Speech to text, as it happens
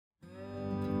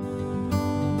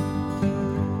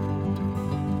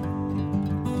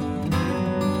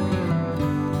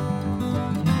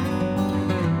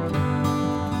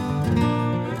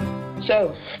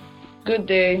So, good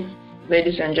day,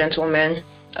 ladies and gentlemen.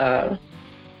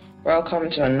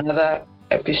 Welcome to another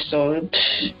episode.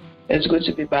 It's good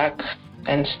to be back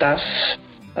and stuff.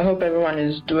 I hope everyone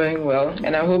is doing well,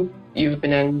 and I hope you've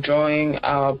been enjoying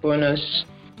our bonus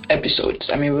episodes.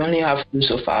 I mean, we only have 2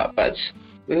 so far, but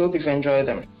we hope you've enjoyed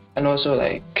them. And also,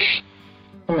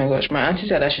 oh my gosh, my auntie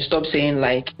said I should stop saying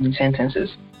in sentences.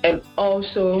 And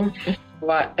also,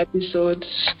 our episodes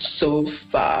so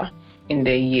far in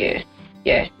the year.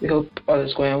 Yeah, we hope all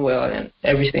is going well and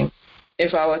everything.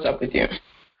 If I what's up with you?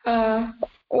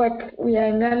 Work. We are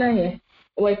in Ghana here.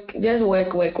 Work. Just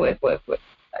work.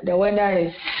 The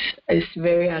weather is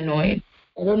very annoying.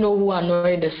 I don't know who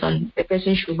annoyed the sun. The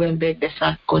person should go and beg the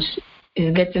sun because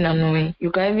it's getting annoying.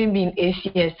 You can even be in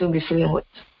AC and still be feeling hot.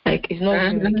 It's not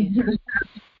even making sense.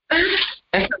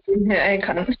 I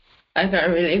can't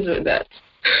relate with that.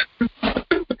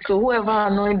 So whoever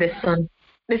annoyed the sun,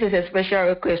 this is a special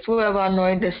request. Whoever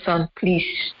annoyed the sun, please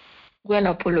go and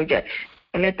apologize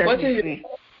and let us be free.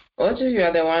 What if you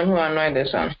are the one who annoyed the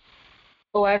sun?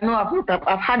 Oh, I know.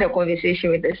 I've had a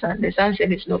conversation with the sun. The sun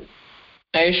said it's no.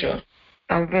 Are you sure?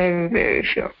 I'm very, very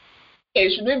sure. Hey,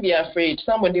 should we be afraid?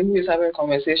 Somebody who is having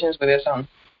conversations with the sun.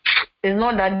 It's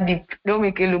not that deep. Don't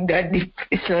make it look that deep.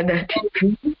 It's not that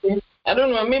deep. I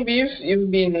don't know. Maybe if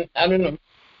you've been,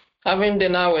 having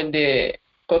dinner with the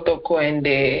Kotoko and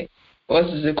the, what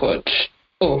is it called?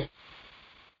 Oh,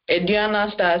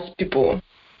 Ediana Stars people.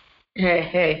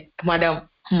 Hey, madam,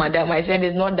 I said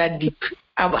it's not that deep.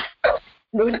 Abba,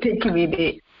 don't take me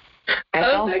there.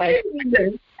 I'm taking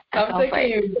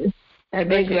you. I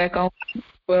beg you, I can't.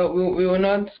 Well, we will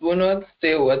not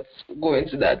say what's going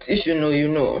into that. If you know, you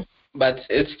know. But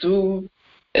it's too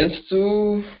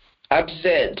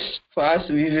absurd for us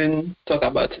to even talk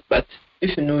about it. But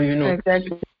if you know, you know.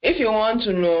 Exactly. If you want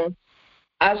to know,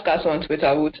 ask us on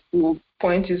Twitter. We'll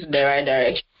point you to the right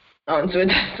direction on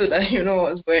Twitter so that you know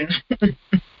what's going on.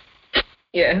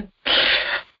 Yeah.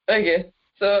 Okay.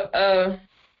 So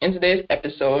in today's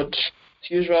episode, as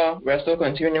usual, we're still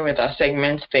continuing with our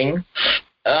segment thing.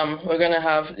 We're gonna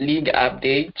have league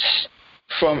updates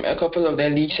from a couple of the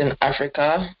leagues in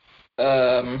Africa.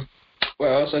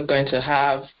 We're also going to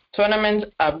have tournament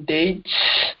updates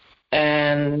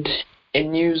and a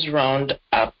news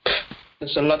roundup.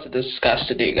 There's a lot to discuss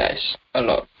today, guys. A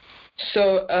lot.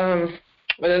 So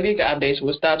with the league updates,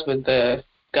 we'll start with the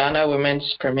Ghana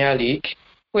Women's Premier League,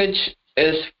 which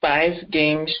is 5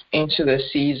 games into the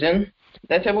season.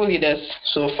 The table leaders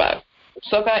so far.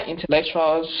 Soccer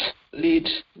Intellectuals lead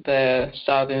the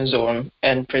Southern Zone,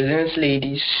 and Presence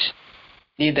Ladies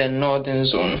lead the Northern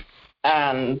Zone.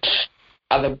 And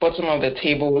at the bottom of the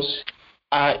tables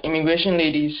are Immigration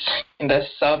Ladies in the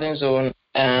Southern Zone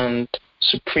and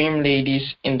Supreme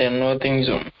Ladies in the Northern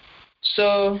Zone.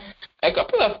 So, a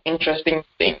couple of interesting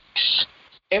things.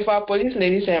 If our Police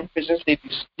Ladies and Presence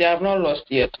Ladies, they have not lost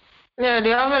yet. Yeah, they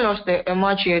haven't lost a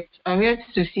match yet. I'm yet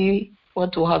to see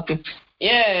what will happen.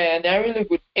 Yeah, they're really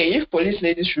good. Hey, if Police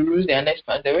Ladies should lose their next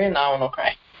match, they will now not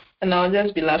cry. And I'll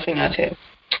just be laughing at her.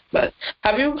 But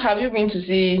have you been to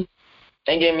see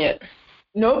a game yet?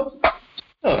 No.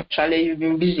 Oh, Charlie, you've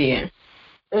been busy. Eh?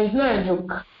 It's not a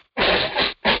joke.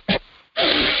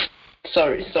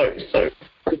 Sorry.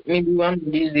 Maybe one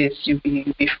of these days you'll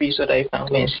be free so that you can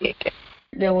go and see again.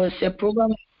 There was a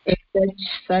program in church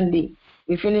Sunday.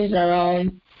 We finished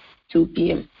around 2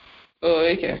 p.m. Oh,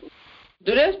 okay.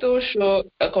 Do they still show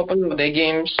a couple of the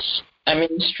games?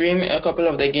 Stream a couple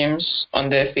of the games on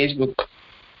their Facebook?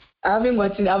 I've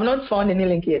not found any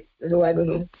link yet, so I don't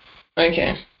know.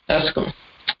 Okay, that's cool.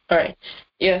 All right.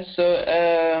 Yeah,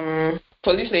 so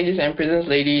Police Ladies and Presence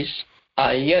Ladies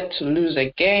are yet to lose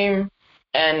a game,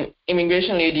 and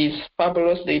Immigration Ladies,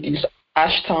 Fabulous Ladies,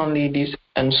 Ashtown Ladies,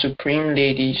 and Supreme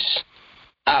Ladies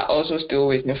are also still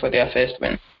waiting for their first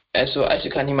win. And so, as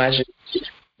you can imagine,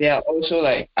 they are also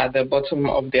at the bottom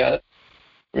of their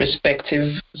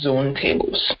respective zone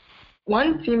tables.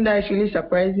 One team that is really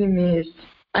surprising me is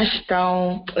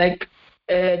Ashtown,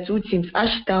 2 teams,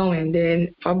 Ashtown and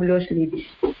then Fabulous Ladies.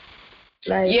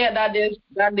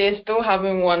 That they still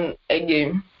haven't won a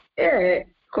game. Yeah,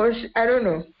 because I don't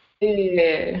know.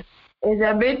 Yeah. It's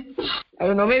a bit, I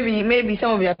don't know, maybe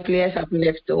some of their players have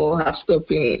left or have stopped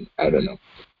playing. I don't know.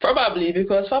 Probably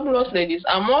because Fabulous Ladies,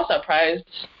 I'm more surprised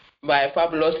by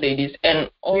Fabulous Ladies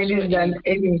and also than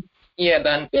any. Yeah,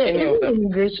 than any of them.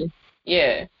 Immigration.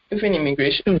 Yeah, even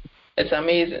Immigration. It's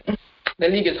amazing. The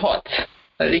league is hot.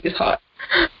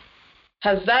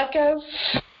 Hazaka's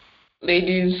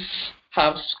Ladies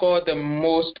have scored the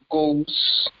most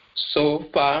goals so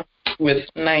far with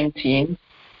 19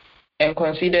 and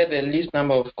conceded the least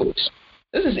number of goals.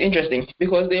 this is interesting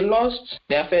because they lost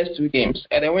their first 2 games,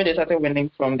 and then when they started winning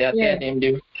from their third game,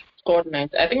 they scored 9.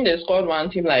 I think they scored one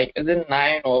team like, is it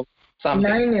 9 or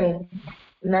something?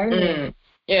 9.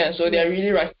 Yeah, so they're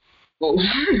really rushing goals.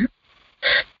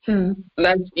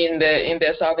 That's in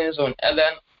the southern zone, and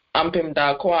then Ampem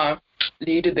Dakwa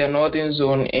lead the northern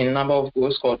zone in number of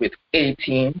goals scored with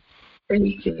 18.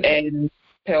 And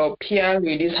Pelpia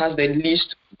Ladies has the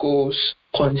least goals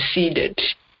conceded.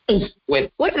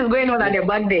 What is going on at the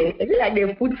back there? Is it like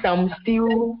they put some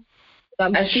steel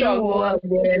walls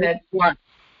there? That one.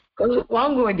 Because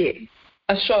one goal there.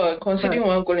 Sure, conceding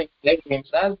one goal in 11 games,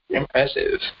 that's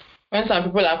impressive. When some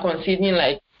people are conceding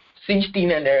like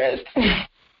 16 and the rest.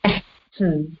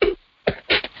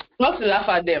 Not to laugh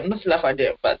at them,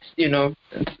 but you know.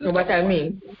 What I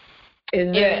mean.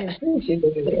 Yeah,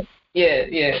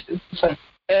 it's fun.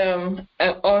 And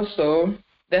also,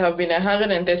 there have been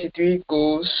 133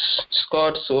 goals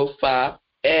scored so far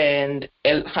and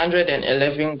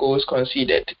 111 goals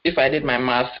conceded, if I did my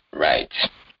math right.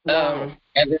 And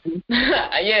then,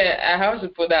 I have to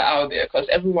put that out there because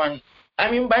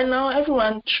by now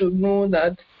everyone should know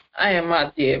that I am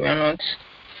out there. We're not.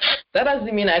 That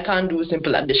doesn't mean I can't do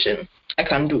simple addition. I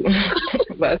can do,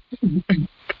 but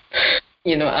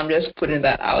I'm just putting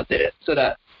that out there so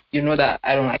that you know that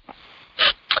I don't like math.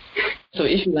 So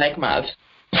if you like math,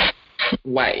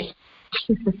 why?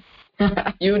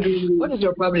 You do. What is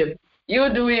your problem? You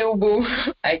do you, boo.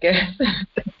 I guess.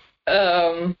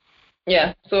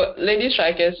 So Lady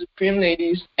Strikers, Supreme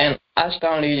Ladies, and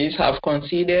Ashtown Ladies have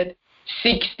conceded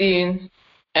 16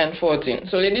 and 14.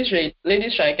 So Lady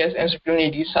Strikers and Supreme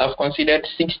Ladies have conceded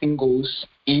 16 goals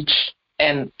each,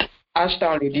 and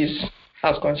Ashtown Ladies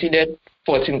have conceded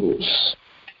 14 goals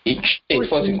each.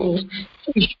 14 goals.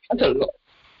 That's a lot.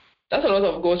 That's a lot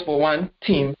of goals for one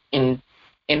team in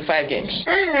 5 games.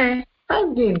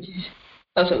 5 games.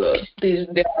 That's a lot.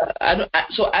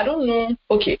 I don't know.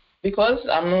 Okay, because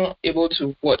I'm not able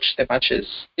to watch the matches,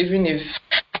 even if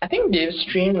I think they've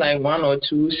streamed like 1 or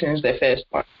 2 since the first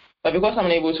one. But because I'm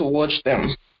unable to watch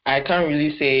them, I can't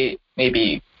really say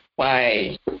maybe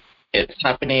why it's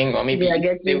happening, or maybe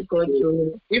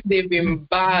if they've been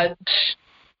bad,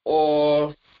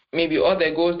 or maybe all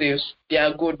the goals they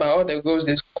are good, but all the goals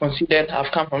they've conceded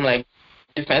have come from like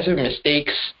defensive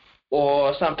mistakes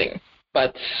or something.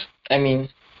 But I mean,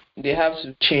 they have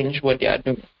to change what they are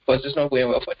doing because it's not going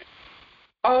well for them.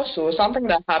 Also, something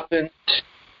that happened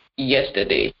just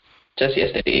yesterday,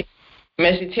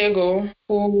 Mercy Tego,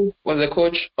 who was the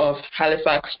coach of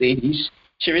Halifax Ladies,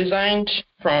 she resigned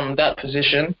from that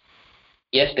position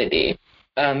yesterday.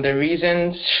 And the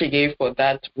reasons she gave for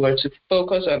that were to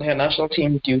focus on her national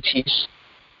team duties,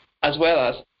 as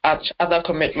well as other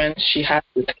commitments she had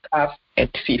with CAF and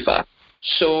FIFA.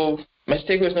 So Mercy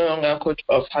Tego is no longer coach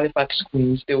of Halifax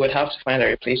Queens. They would have to find a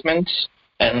replacement,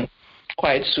 and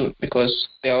quite soon, because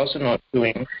they're also not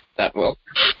doing that well.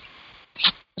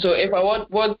 So, Eva,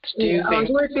 what do you think?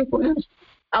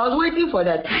 I was waiting for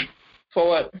that. For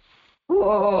what?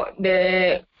 For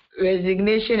the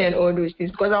resignation and all those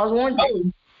things, because I was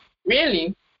wondering. Oh,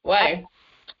 really? Why?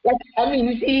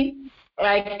 You see,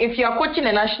 like if you are coaching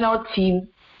a national team,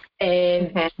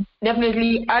 and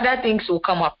definitely other things will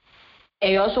come up,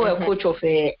 and you're also a coach of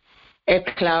a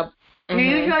club, you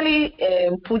usually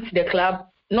put the club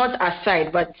not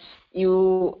aside, but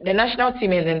the national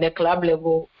team and then the club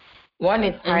level, one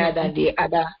is higher than the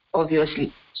other,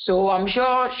 obviously. So I'm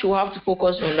sure she'll have to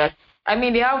focus on that. I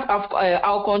mean, they have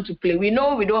Alcon to play. We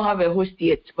know we don't have a host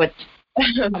yet, but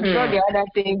I'm sure the other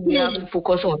thing we have to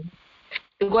focus on.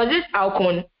 Because this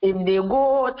Alcon, if they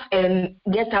go and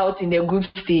get out in the group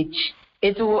stage,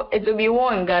 it will be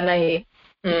war in Ghana here.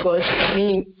 Because,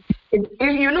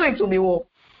 it will be war.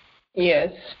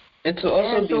 Yes. It will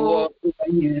also be war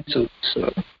too.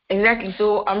 So. Exactly.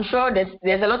 So I'm sure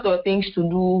there's a lot of things to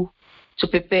do to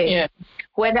prepare. Yeah.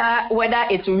 Whether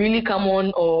it will really come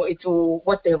on or it will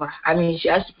whatever. I mean, she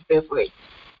has to prepare for it.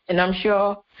 And I'm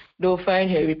sure they'll find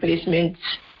her replacement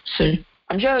soon.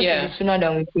 I'm sure it'll be sooner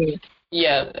than we think.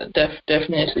 Yeah,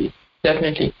 definitely.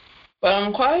 But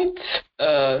I'm quite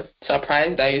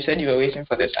surprised that you said you were waiting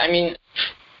for this. I mean,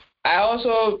 I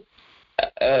also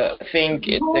think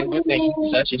it's a good thing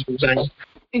that she's resigning.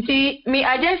 You see,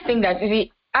 I just think that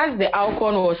as the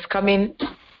Alcon was coming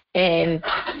and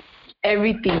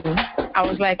everything, I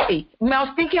was like, hey, I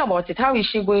was thinking about it. How is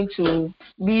she going to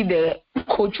be the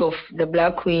coach of the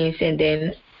Black Queens and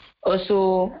then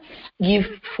also give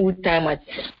full time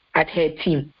at her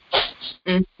team?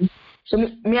 So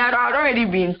I'd already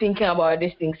been thinking about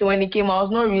this thing. So when it came, I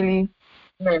was not really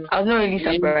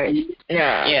surprised.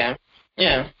 Yeah.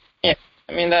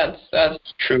 I mean, that's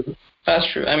true. That's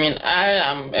true. I mean, I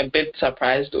am a bit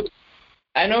surprised though.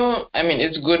 I know, I mean,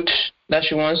 it's good that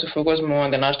she wants to focus more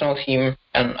on the national team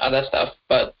and other stuff,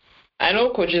 but I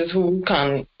know coaches who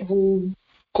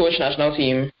coach national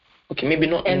team, okay, maybe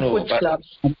not and know, coach but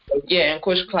clubs. yeah, and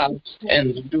coach clubs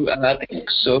and do other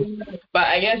things. So, but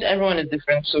I guess everyone is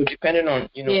different. So depending on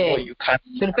what you can.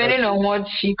 So depending on what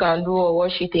she can do or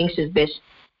what she thinks is best.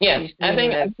 Yeah, I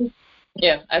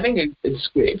think it's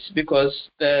great because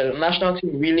the national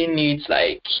team really needs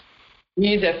a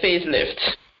facelift,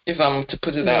 if I'm to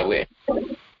put it that way.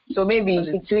 So maybe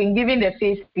in giving the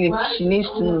facelift, she needs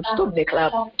to stop the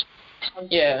club.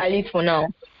 Yeah. At least for now.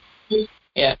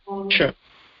 Yeah, sure.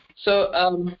 So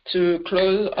to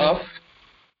close off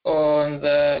on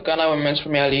the Ghana Women's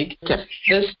Premier League,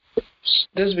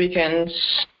 this weekend's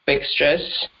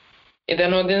fixtures. In the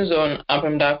Northern Zone,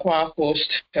 Ampem Dakwa host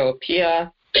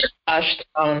Pelpia.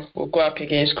 Ashtown will go up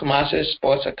against Kumasi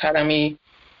Sports Academy.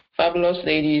 Fabulous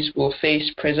Ladies will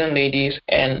face Prison Ladies,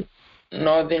 and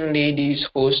Northern Ladies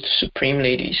host Supreme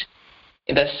Ladies.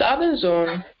 In the Southern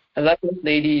Zone, Hazardous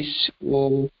Ladies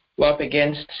will go up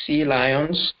against Sea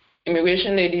Lions.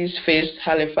 Immigration Ladies face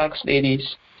Halifax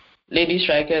Ladies. Lady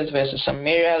Strikers versus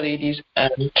Samaria Ladies,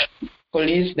 and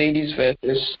Police Ladies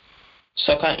versus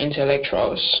Soccer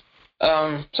Intellectuals.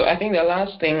 So I think the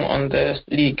last thing on the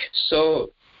league. So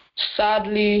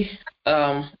sadly,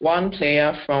 one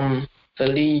player from the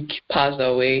league passed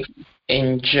away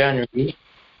in January.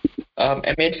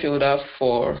 A midfielder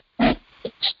for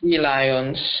Sea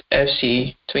Lions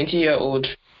FC, 20-year-old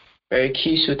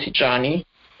Berikisu Tijani.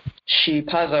 She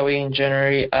passed away in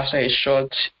January after a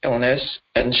short illness,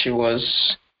 and she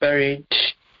was buried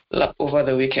over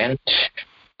the weekend,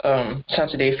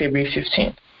 Saturday, February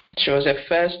 15th. She was a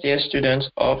first-year student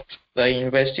of the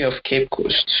University of Cape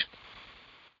Coast.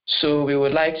 So we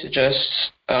would like to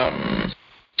just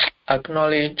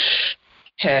acknowledge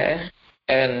her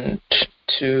and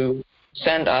to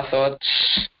send our thoughts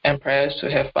and prayers to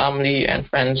her family and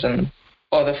friends and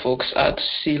other folks at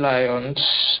Sea Lions,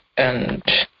 and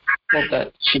hope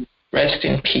that she rests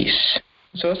in peace.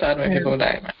 So sad when people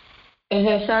die, man.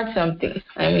 It's a sad something.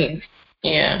 I mean.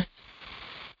 Yeah.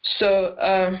 So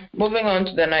moving on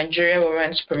to the Nigeria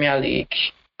Women's Premier League.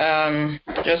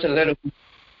 Just a little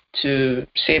to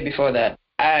say before that.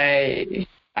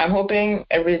 I'm hoping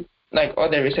all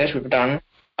the research we've done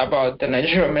about the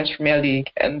Nigeria Women's Premier League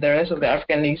and the rest of the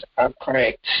African leagues are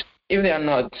correct. If they are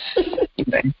not, if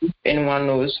anyone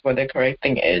knows what the correct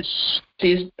thing is,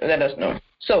 please let us know.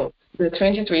 So the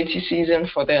 2020 season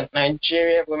for the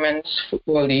Nigeria Women's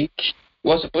Football League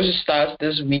was supposed to start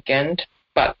this weekend,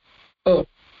 but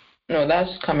no,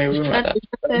 that's Cameroon.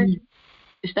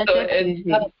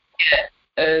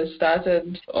 It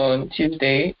started on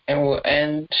Tuesday and will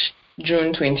end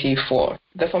June 24.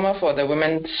 The format for the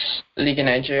Women's League in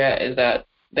Nigeria is that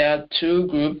there are two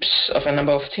groups of a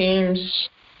number of teams.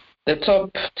 The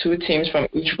top two teams from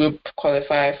each group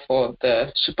qualify for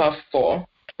the Super 4,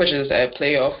 which is a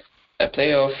playoff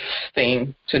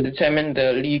thing to determine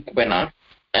the league winner.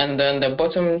 And then the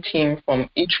bottom team from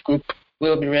each group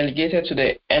will be relegated to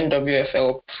the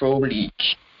NWFL Pro League.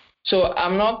 So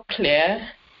I'm not clear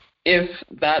if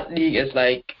that league is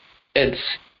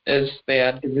is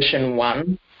their Division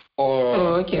 1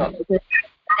 or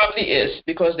probably is,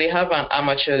 because they have an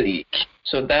amateur league.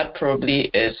 So that probably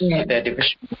is their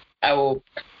division. I will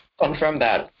confirm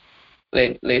that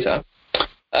later.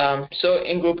 So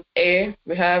in Group A,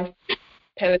 we have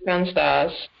Pelican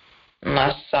Stars,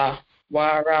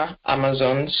 Masawara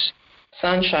Amazons,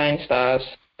 Sunshine Stars,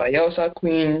 Bayelsa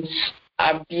Queens,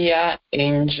 Abia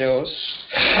Angels.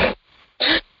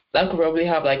 That could probably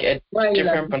have a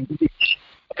different pronunciation,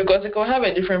 because it could have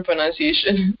a different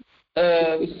pronunciation.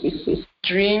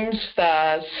 Dream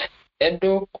Stars,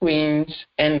 Edo Queens,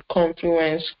 and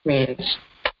Confluence Queens.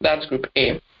 That's Group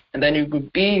A. And then in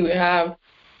Group B, we have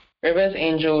Rivers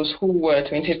Angels, who were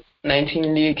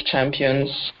 2019 league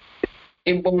champions,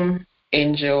 Ibom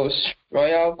Angels,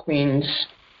 Royal Queens,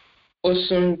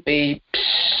 Osun Babes,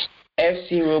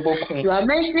 FC Robo Queens. You are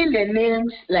mentioning the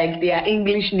names like they are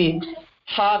English names.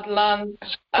 Heartland.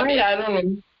 I don't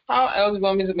know. How else do you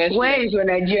want me to mention? Where is your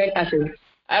Nigerian accent?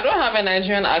 I don't have a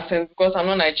Nigerian accent because I'm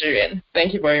not Nigerian.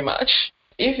 Thank you very much.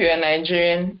 If you're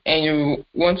Nigerian and you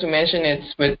want to mention it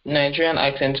with Nigerian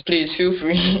accent, please feel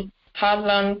free.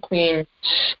 Heartland Queens,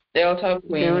 Delta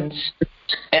Queens,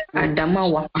 and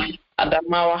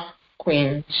Adamawa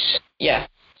Queens. Yeah.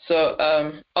 So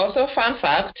also fun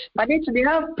fact. But they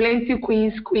have plenty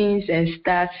queens and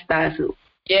stars.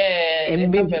 Yeah,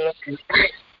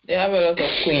 they have a lot of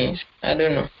queens. I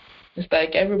don't know. It's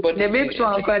like everybody. The babes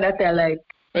one that I like.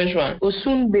 Which one?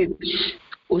 Osun Babes.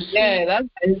 Yeah,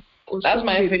 that's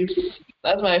my favorite.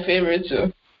 That's my favorite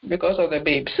too, because of the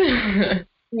babes.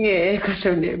 Yeah, because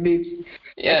of the babes.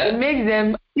 Yeah. It makes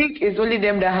them, I think it's only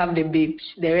them that have the babes.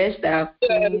 The rest are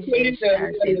queens and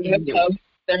stars and angels.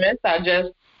 The rest are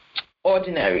just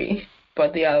ordinary,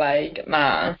 but they are like,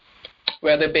 nah,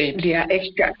 we're the babes. They are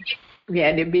extra. We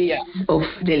are the babes of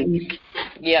the league.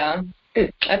 Yeah.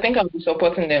 I think I'll be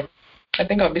supporting them. They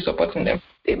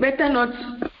better not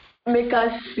make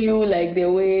us feel like the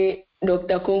way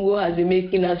Dr. Congo has been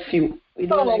making us feel. We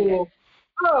don't like that.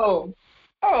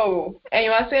 Oh, and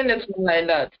you are saying it like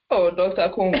that. Oh, Dr.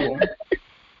 Congo.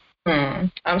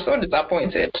 I'm so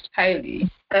disappointed. Highly.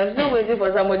 I'm still waiting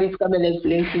for somebody to come and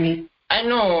explain to me. I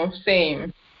know.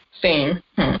 Same.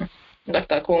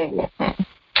 Dr. Congo.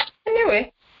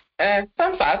 Anyway,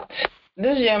 fun fact.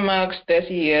 This year marks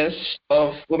 30 years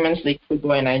of Women's League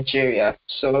football in Nigeria.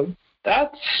 So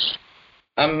that's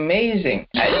amazing.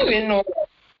 I didn't even know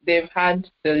they've had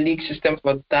the league system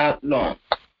for that long.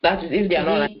 That is if they are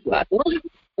not like that.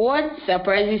 What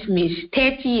surprises me is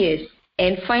 30 years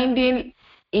and finding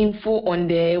info on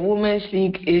the Women's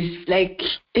League is like,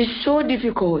 it's so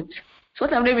difficult. So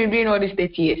what have they been doing all these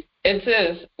 30 years? It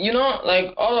is.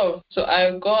 So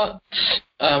I got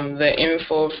the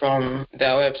info from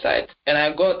their website, and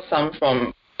I got some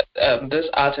from this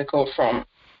article from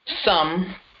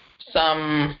Sam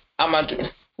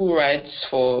Amadou, who writes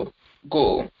for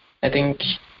Go. I think,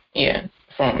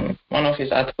 from one of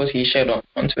his articles he shared on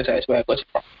Twitter is where I got it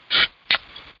from.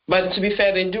 But to be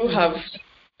fair, they do have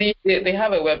they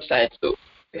have a website though.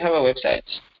 They have a website.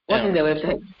 What is the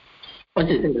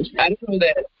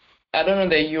website? I don't know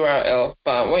the URL,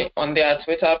 but on their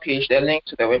Twitter page, the link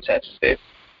to the website is there.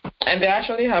 And they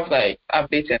actually have like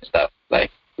updates and stuff, like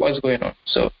what's going on.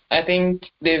 So I think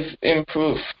they've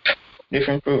improved.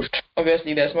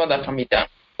 Obviously, there's more that can be done,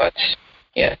 but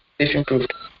yeah, they've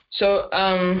improved. So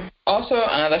also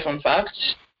another fun fact,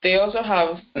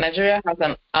 Nigeria has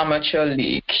an amateur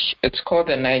league. It's called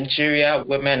the Nigeria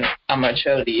Women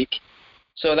Amateur League.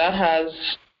 So that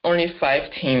has only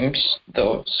 5 teams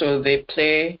though. So they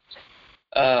play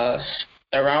a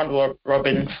round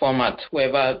robin format.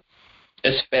 Whoever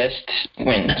is first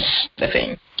wins the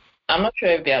thing. I'm not sure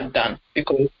if they are done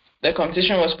because the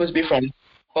competition was supposed to be from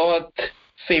 4th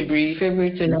February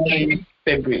to 9th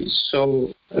February.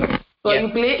 So you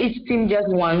play each team just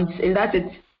once. Is that it?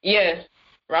 Yes,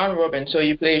 round robin. So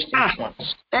you play each team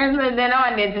once. Then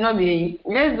nowadays not be.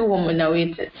 Let's do home and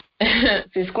away.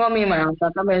 Just call me in my house.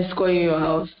 I'll come and score you your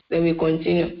house. Then we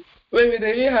continue. Maybe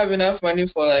they didn't have enough money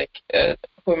for like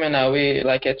home and away,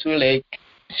 like a 2-leg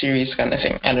series kind of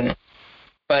thing. I don't know.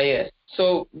 But yeah,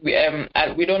 so we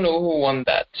don't know who won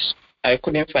that. I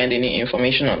couldn't find any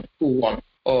information on who won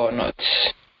or not.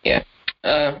 Yeah.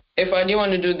 If I do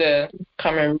want to do the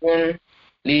Cameroon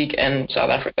League and South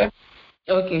Africa.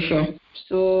 Okay, sure.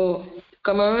 So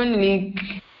Cameroon League,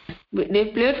 they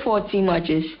played 14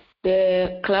 matches.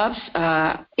 The clubs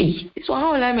are. So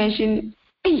how will I mention?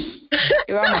 I'm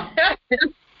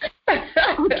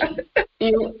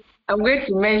going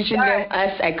to mention them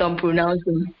as I can pronounce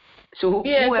them. So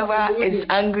whoever is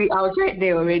angry outside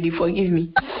there already, forgive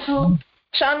me.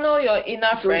 Channel your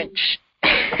inner French.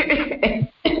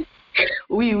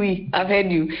 Oui, I've heard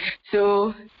you.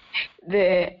 So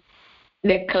the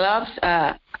clubs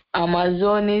are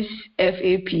Amazonis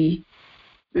FAP,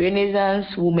 Renaissance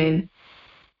Women,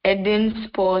 Eden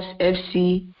Sports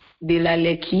FC de la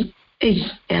Lekki.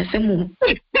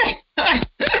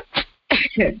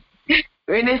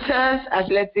 Renaissance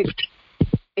Athletic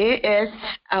AS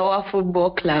Our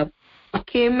Football Club,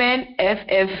 Cayman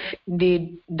FF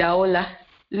de Daola,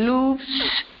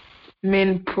 Louvres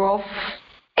Minprof,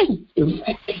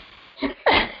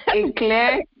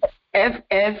 Eclair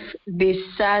FF de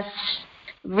SAS,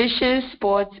 Vision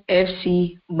Sports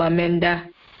FC Bamenda,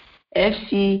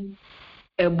 FC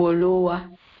Eboloa,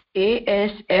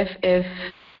 ASFF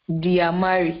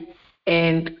Diamari,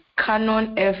 and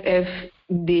Canon FF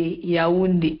de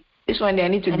Yaoundé. This one I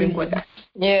need to drink water.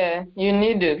 Yeah, you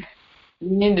need it.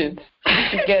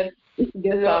 To get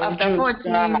so after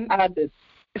 14 added.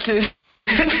 So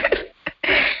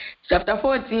after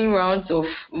 14 rounds of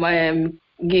my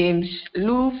games,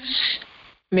 Louvres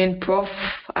Minprof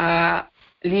are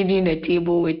leading the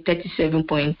table with 37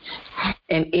 points,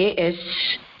 and AS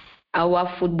Our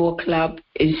Football Club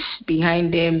is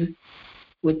behind them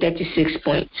with 36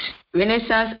 points.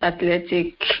 Renaissance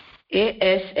Athletic,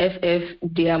 ASFF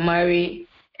Diamari,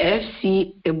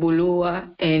 FC Eboloa,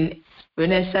 and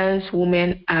Renaissance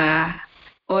Women are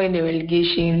all in the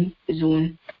relegation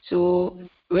zone. So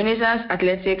Renaissance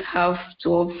Athletic have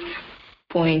 12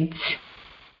 points,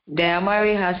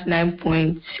 Diamari has 9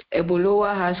 points.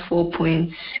 Ebolowa has 4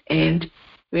 points. And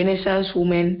Renaissance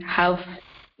Women have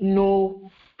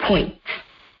no points.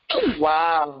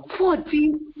 Wow.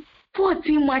 14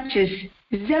 matches,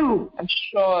 0. I'm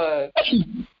sure.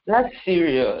 That's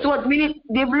serious. So what meaning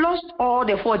they've lost all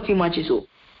the 14 matches. Oh.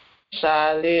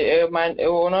 Charlie, it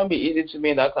will not be easy to be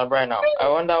in that club right now. I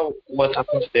wonder what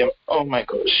happened to them. Oh my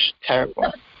gosh,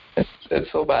 terrible. It's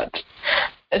so bad.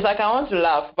 It's like I want to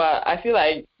laugh, but I feel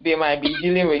like they might be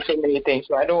dealing with so many things,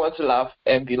 so I don't want to laugh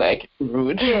and be like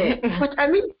rude. Yeah, but I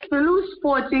mean, to lose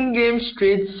 14 games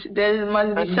straight, there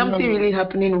must be something really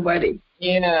happening over there.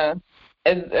 Yeah,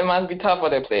 it must be tough for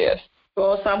the players.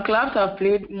 Well, some clubs have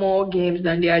played more games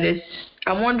than the others.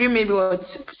 I'm wondering maybe what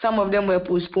some of them were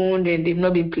postponed and they've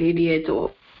not been played yet,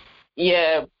 or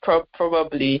yeah,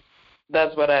 probably.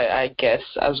 That's what I guess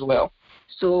as well.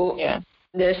 So yeah,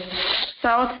 the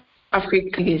South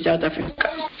Africa in South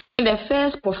Africa, the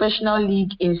first professional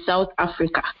league in South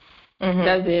Africa.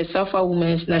 That's the Safa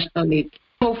Women's National League.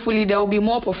 Hopefully, there will be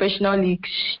more professional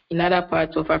leagues in other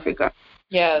parts of Africa.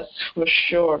 Yes, for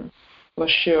sure.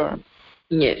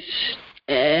 Yes.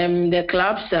 The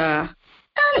clubs are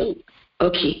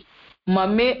okay.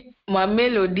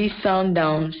 Mamelodi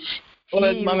Sundowns.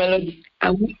 What is Mamelodi?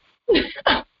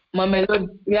 Mamelodi.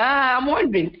 Yeah, I'm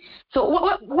wondering. So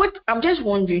what? I'm just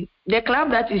wondering. The club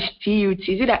that is TUT,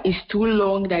 is it that it's too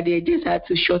long that they just had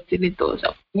to shorten it or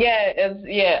something?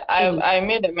 Yeah, I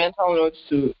made a mental note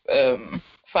to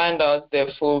find out their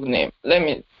full name. Let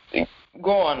me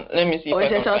go on. Let me see. Oh,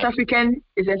 it's a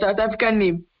South African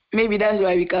name. Maybe that's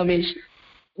why we can't mention.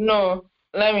 No,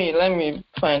 let me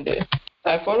find it.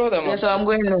 I follow them. Yeah, so I'm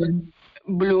going on.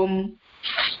 Bloom.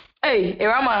 Hey,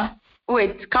 Irama,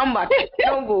 wait, come back.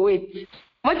 Don't go, wait.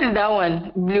 What is that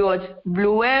one?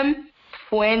 Bluem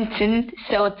Fuenten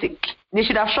Celtic. They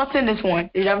should have shortened this one.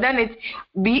 They should have done it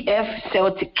BF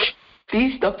Celtic.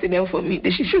 Please talk to them for me.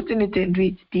 They should shorten it and do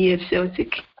it BF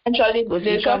Celtic. Actually,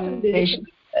 they shortened it.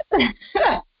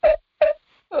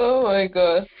 Oh my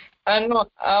god. I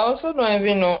also don't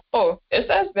even know. Oh, it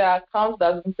says their account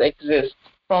doesn't exist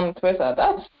from Twitter.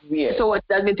 That's weird. So what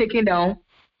has been taken down?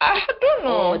 I don't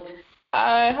know.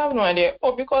 I have no idea.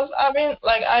 Oh, because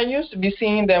I used to be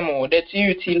seeing them the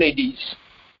TUT ladies.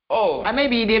 Oh. Or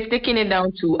maybe they've taken it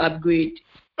down to upgrade.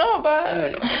 No,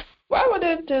 but why would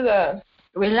they do that?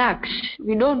 Relax.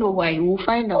 We don't know why. We'll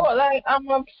find out. Oh, I'm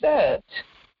upset.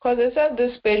 Because they said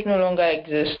this page no longer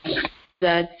exists.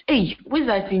 Who's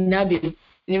that in Nabil?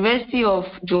 University of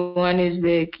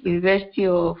Johannesburg, University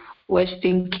of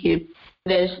Western Cape.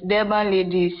 There's Durban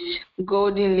ladies,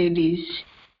 Golden ladies,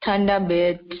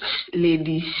 Thunderbird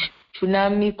ladies,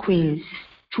 Tsunami queens,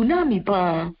 Tsunami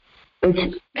pa,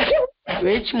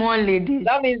 Richmond ladies.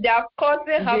 That means they are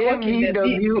causing havoc in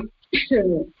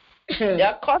the They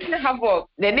are causing havoc.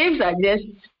 The names are just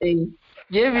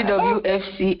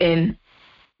JVWFCN,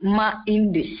 Ma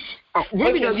Indies.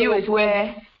 JVW is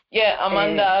where. Yeah,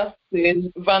 Amanda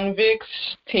is Van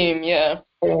Vic's team. Yeah.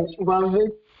 Van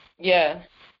Vic. Yeah.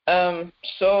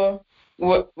 So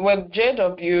with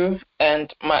JW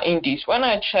and my Indies, when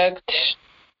I checked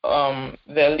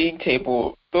the league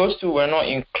table, those two were not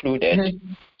included.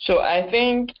 So I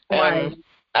think Why?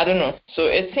 I don't know. So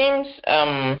it seems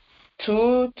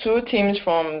two teams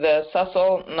from the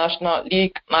Sasol National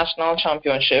League National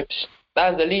Championships.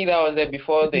 That's the league that was there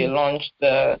before they launched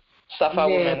the Safa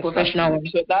Women's professional one.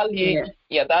 So that league,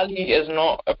 that league is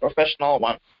not a professional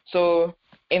one. So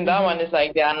in that one, it's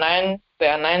like there are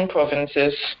nine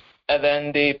provinces, and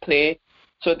then they play.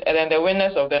 So and then the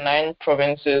winners of the 9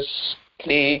 provinces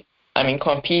compete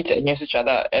against each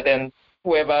other, and then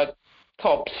whoever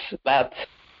tops that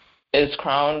is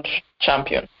crowned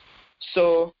champion.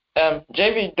 So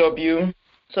JVW.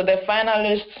 So the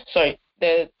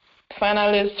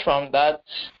finalists from that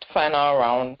final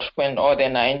round, when all the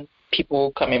 9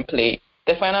 people come and play,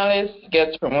 the finalists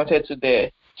gets promoted to the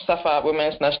Safa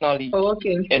Women's National League. Oh,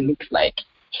 okay. It looks like.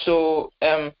 So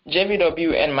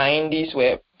JVW and my Indies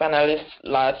were finalists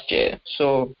last year,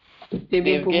 so they've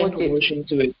gained promotion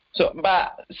to it.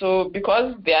 So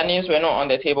because their names were not on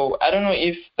the table, I don't know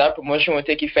if that promotion will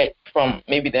take effect from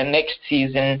maybe the next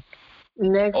season.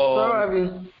 Probably.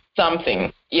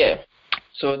 Something. Yeah.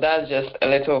 So that's just a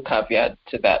little caveat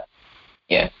to that.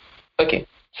 Yeah. Okay.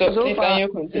 So please far, can you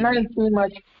continue? 19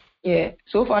 matches. Yeah.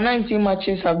 So far, 19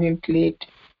 matches have been played.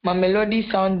 Mamelodi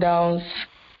Sundowns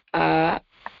are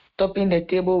topping the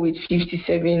table with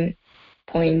 57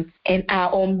 points and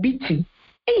are unbeaten.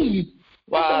 Hey!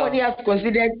 Wow. Somebody has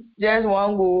considered just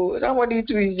one goal. Somebody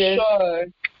too is just. Sure.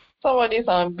 Somebody's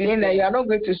unbeaten. You are not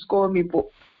going to score me, but.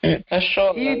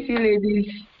 Sure. TUT ladies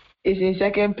is in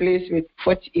second place with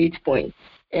 48 points.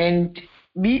 And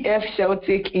BF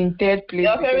Celtic in third place.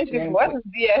 Your favorite people, what is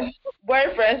BF?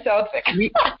 Boyfriend Celtic.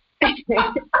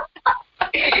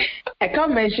 I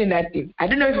can't mention that thing. I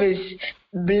don't know if it's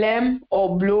Blem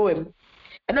or Bloem.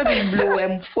 I don't know if it's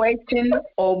Bloem Fighting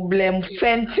or Blem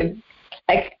Fenton.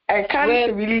 I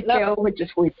can't really tell which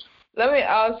is which. Let me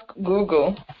ask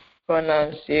Google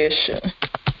pronunciation.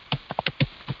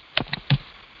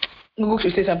 Google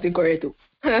should say something correct too.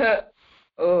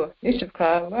 Oh, you should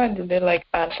cry. Why did they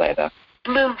ads like that?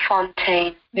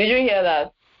 Bloemfontein. Did you hear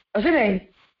that? What's it name?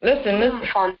 Listen.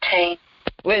 Bloemfontein.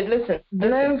 Wait, listen.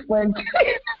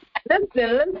 Bloemfontein.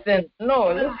 Listen.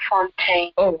 No.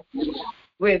 Bloemfontein. Oh,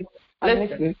 wait.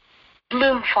 Listen.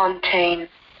 Bloemfontein.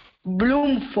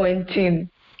 Bloemfontein.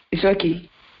 It's okay.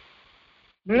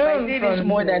 If I say this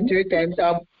more than 3 times,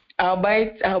 I'll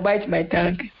bite my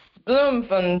tongue.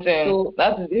 Bloemfontein. So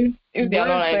that is if they are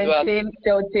not like that. Bloemfontein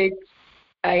Celtic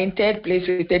are in third place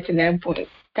with 39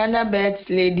 points. Thunderbirds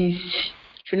ladies,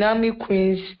 Tsunami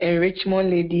Queens, and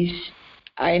Richmond ladies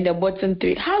are in the bottom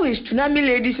 3. How is Tsunami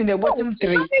ladies in the bottom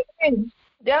 3?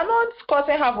 They are not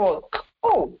causing havoc.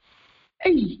 Oh,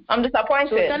 hey, I'm disappointed.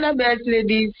 So Thunderbirds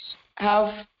ladies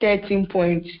have 13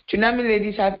 points. Tsunami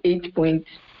ladies have 8 points,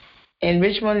 and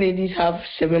Richmond ladies have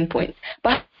 7 points.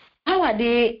 But how are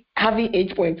they having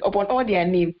 8 points upon all their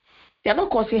names? They are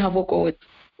not causing havoc or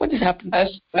what is happening? I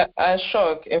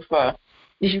shock if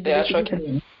they are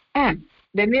shocking.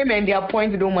 The name and their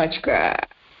points don't match.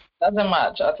 Doesn't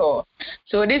match at all.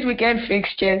 So this weekend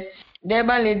fixtures,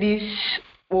 Durban ladies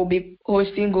will be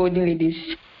hosting Golden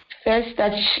Ladies. First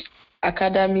Touch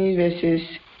Academy versus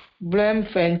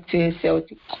Bloemfontein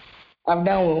Celtic. I've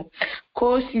done well.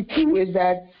 Coal City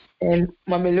Wizards and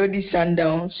Mamelodi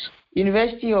Sundowns.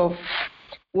 University of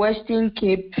Western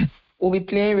Cape will be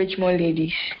playing Richmond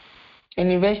Ladies. And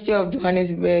University of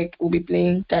Johannesburg will be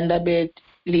playing Thunderbird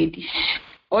Ladies.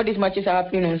 All these matches are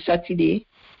happening on Saturday.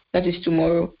 That is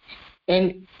tomorrow.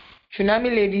 And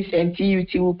Tsunami Ladies and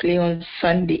TUT will play on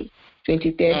Sunday,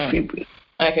 23rd February.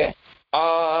 Okay.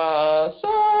 Oh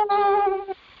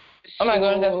my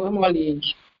God, there's one more league.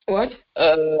 What?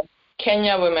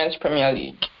 Kenya Women's Premier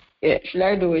League. Yeah, should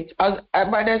I do it? But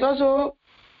there's also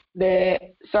the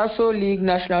Sasso League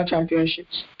National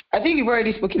Championships. I think you've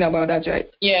already spoken about that,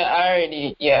 right? Yeah, I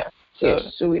already. Yeah. So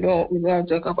we don't have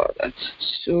to talk about that.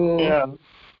 So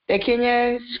the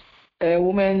Kenya's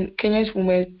Women's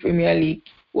Premier League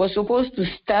was supposed to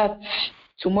start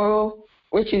tomorrow,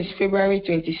 which is February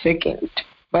 22nd,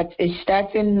 but it's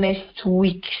starting next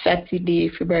week, Saturday,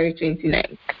 February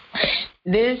 29th.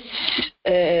 This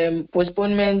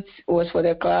postponement was for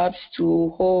the clubs to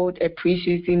hold a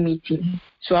pre-season meeting.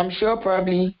 So I'm sure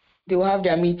probably they will have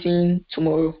their meeting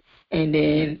tomorrow, and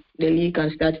then the league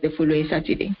can start the following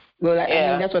Saturday. Well, I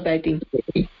mean, that's what I think.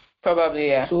 Probably,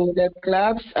 yeah. So the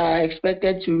clubs are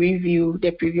expected to review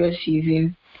the previous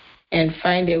season and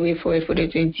find a way forward for the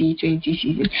 2020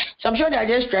 season. So I'm sure they're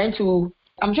just trying to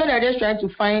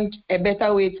find a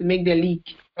better way to make the league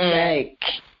they're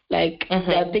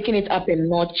taking it up a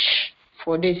notch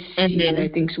for this season, I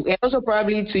think so. And also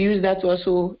probably to use that to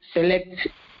also select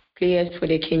players for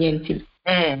the Kenyan team.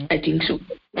 I think so.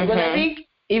 Because I think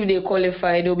if they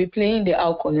qualify, they'll be playing the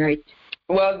Alcon, right?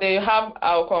 Well, they have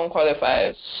Alcon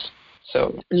qualifiers.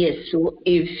 So so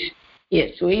if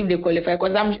they qualify,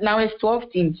 because now it's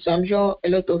 12 teams, so I'm sure a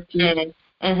lot of teams.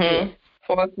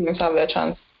 4 teams have a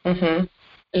chance.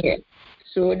 Yeah.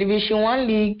 So Division 1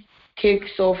 League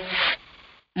kicks off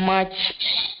March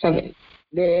 7th.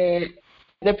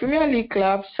 The Premier League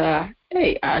clubs are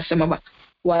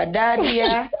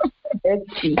Wadadia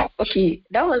FC. Okay,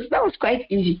 that was quite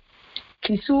easy.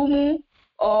 Kisumu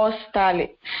All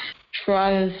Starlets,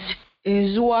 Trans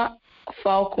Nzoia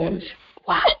Falcons.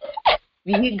 Wow.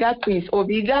 Vihiga Queens.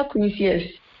 Vihiga Queens, yes.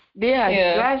 They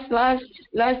had last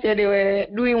year they were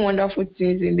doing wonderful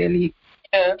things in the league.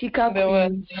 Tika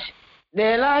Queens.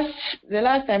 The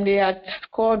last time they had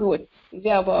scored what? They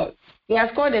had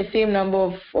scored the same number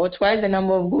of or twice the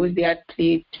number of goals they had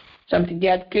played. Something they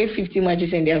had played 50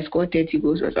 matches and they had scored 30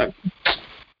 goals or something.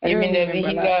 You mean the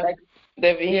Vihiga? The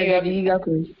Vihiga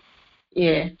Queens.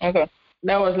 Yeah. Okay.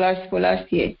 That was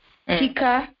last year.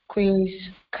 Tika Queens,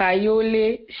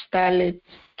 Kayole Starlets,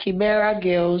 Kibera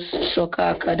Girls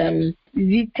Soccer Academy,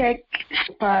 Zetech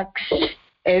Sparks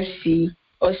FC,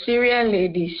 Osirian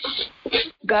Ladies,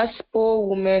 Gospel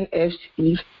Women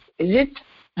FC. Is it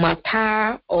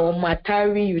Matar or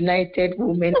Matari United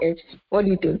Women FC? What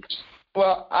do you think?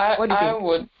 Well, I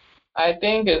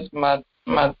think it's Matari.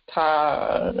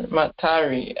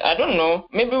 I don't know.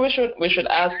 Maybe we should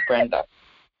ask Brenda.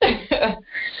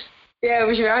 Yeah,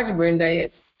 we should ask Brenda. Yes.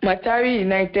 Matari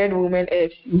United Women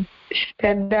FC,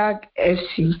 Stedak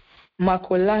FC,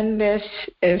 Macolandes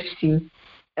FC,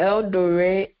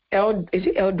 Eldoret or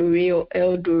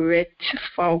Eldoret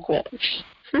Falcons?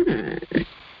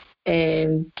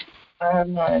 And I have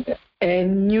no idea.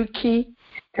 And Nuki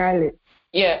Scarlet.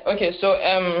 Yeah. Okay. So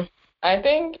I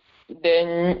think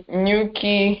the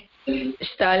Nuki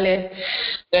Starlet,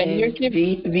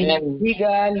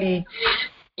 Viga League.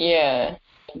 Yeah,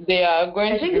 they are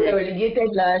going. I think they were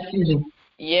relegated last season.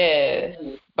 Yeah,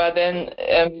 but then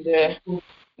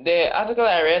the article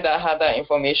I read that had that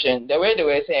information. The way they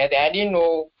were saying it, I didn't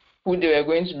know who they were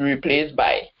going to be replaced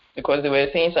by, because they were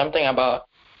saying something about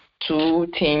 2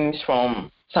 teams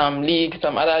from some league,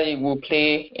 some other league will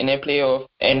play in a playoff,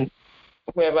 and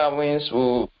whoever wins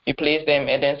will replace them,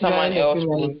 and then someone else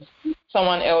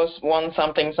won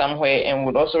something somewhere and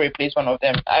would also replace one of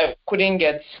them. I couldn't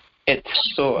get it,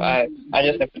 so I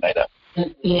just left it like that.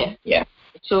 Yeah.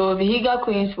 So the Vihiga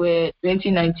Queens were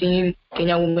 2019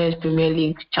 Kenya Women's Premier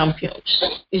League champions.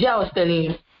 You see, I was telling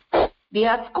you, they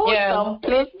had scored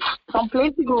some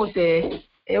plenty goals.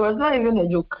 It was not even a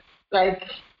joke. Like,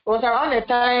 it was around the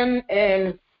time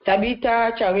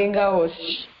Tabitha Chawinga was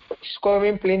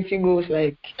scoring plenty goals,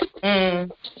 like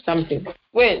something.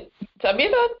 Wait,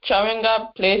 Tabitha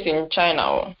Chawinga plays in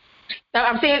China? Now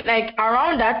I'm saying, like,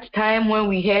 around that time when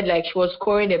we heard like she was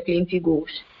scoring the plenty goals,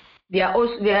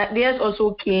 theirs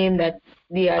also came that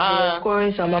they were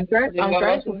scoring some. I'm trying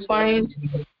to find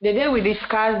the day we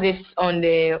discussed this on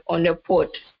the pod.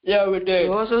 Yeah, we did.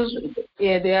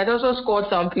 They had also scored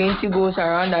some plenty goals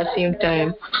around that same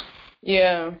time.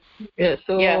 Yeah.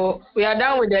 So we are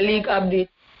done with the league update.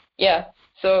 Yeah.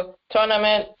 So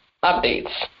tournament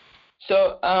updates.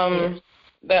 So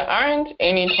there aren't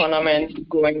any tournaments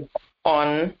going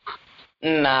on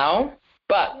now,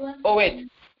 but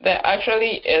there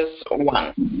actually is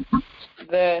one.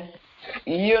 The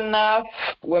UNAF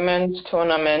Women's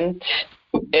Tournament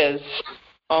is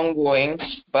ongoing,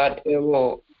 but it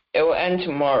will end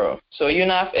tomorrow. So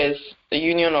UNAF is the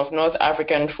Union of North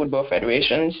African Football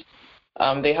Federations.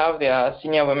 They have their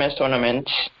Senior Women's Tournament.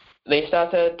 They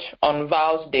started on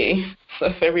Val's Day,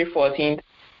 so February 14th,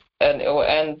 and it will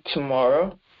end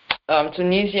tomorrow.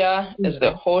 Tunisia is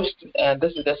the host.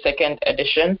 This is the second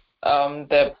edition.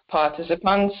 The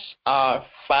participants are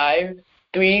 5,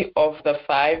 3 of the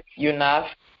 5 UNAF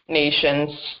nations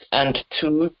and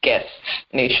 2 guest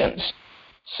nations.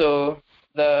 So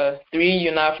the 3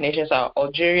 UNAF nations are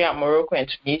Algeria, Morocco, and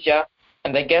Tunisia,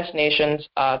 and the guest nations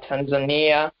are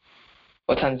Tanzania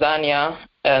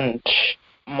and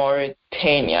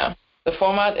Mauritania. The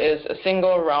format is a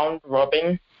single round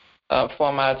robin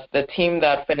format. The team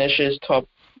that finishes top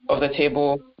of the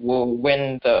table will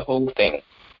win the whole thing.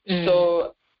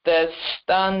 So the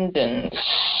standings.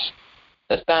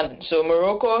 So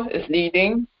Morocco is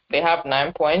leading. They have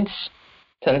 9 points.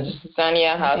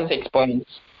 Tanzania has 6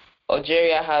 points.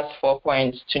 Algeria has 4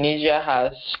 points. Tunisia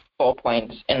has 4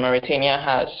 points. And Mauritania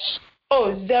has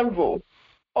 0.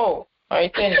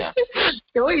 Mauritania.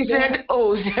 The way you said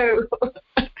 0.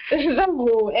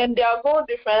 0. And their goal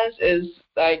difference is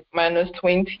like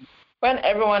 -20. When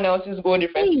everyone else's goal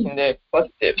difference is in the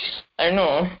positives. I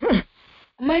know.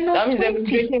 That means they're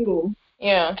creating goal.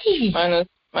 Yeah.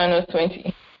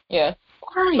 -20. Yeah.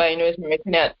 Why? But it's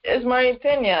Mauritania. It's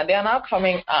Mauritania. They are now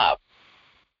coming up.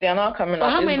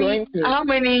 How many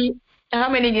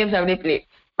games have they played?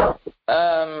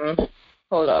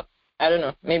 Hold up. I don't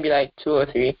know. Maybe like 2 or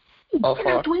 3 or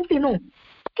 4. 20, no.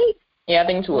 Yeah, I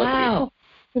think 2 or 3. Wow.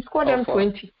 You scored them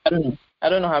 20. I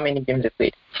don't know how many games they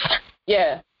played.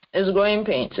 Yeah, it's growing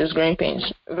pains.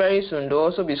 Very soon they'll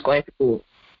also be scoring people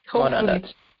more than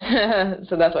that.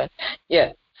 So that's why.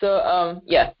 Yeah. So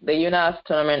the UNAF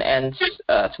tournament ends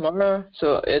tomorrow.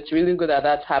 So it's really good that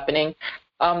that's happening.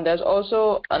 There's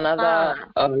also another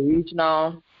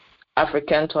regional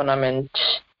African tournament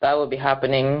that will be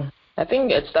happening. I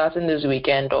think it's starting this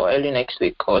weekend or early next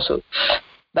week also.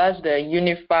 That's the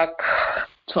UNIFAC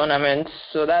tournament.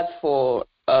 So that's for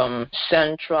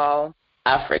Central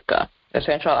Africa, the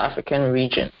Central African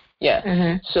region.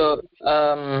 Yeah. So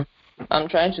I'm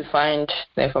trying to find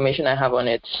the information I have on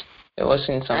it. It was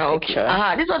in some picture.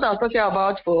 This is what I was talking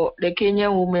about for the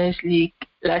Kenyan Women's League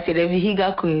last year, the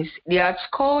Vihiga Queens. They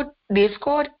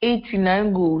scored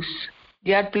 89 goals.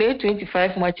 They had played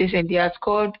 25 matches and they had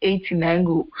scored 89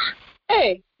 goals.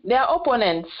 Hey, their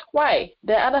opponents, why?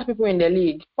 There are other people in the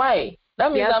league. Why?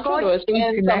 That means I'm sure they were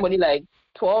playing somebody like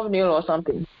 12-0 or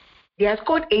something. They had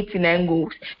scored 89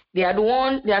 goals. They had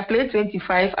played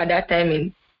 25 at that time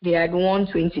and they had won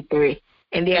 23.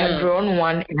 And they had drawn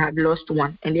 1 and had lost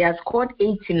 1. And they had scored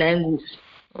 89 goals.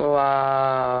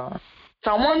 Wow.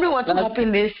 So I'm wondering what will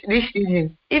happen this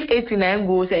season. If 89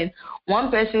 goals and one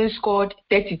person scored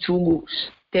 32 goals.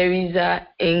 Teresa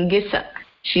Ngesa,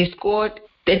 she scored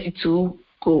 32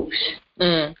 goals.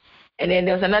 Mm. And then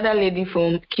there's another lady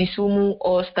from Kisumu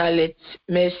All Starlets,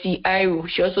 Mercy Airo.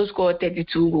 She also scored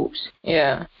 32 goals.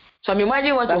 Yeah. So I'm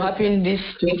imagining what will happen this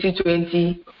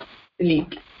 2020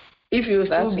 league. If you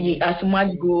still be as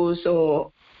much goals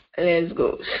or less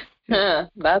goals.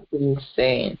 That's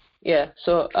insane. Yeah.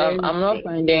 So I'm not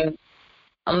finding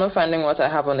what I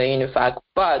have on the Unifac,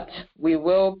 but we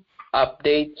will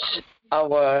update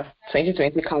our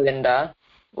 2020 calendar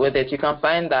with it. You can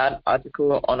find that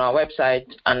article on our website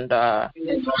and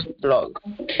blog.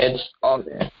 It's all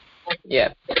there.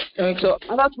 Yeah. So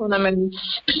other tournaments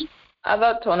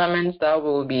that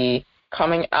will be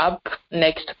coming up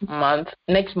next month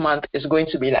is going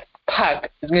to be like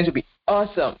packed. It's going to be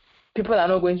awesome. People are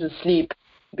not going to sleep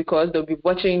because they'll be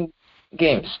watching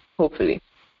games, hopefully.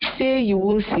 Say you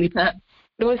won't sleep.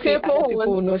 Don't say people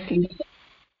will not sleep.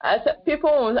 I said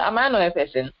people won't. Am I not a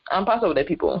person? I'm part of the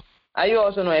people. Are you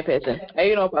also not a person? Are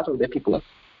you not part of the people?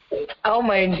 I'll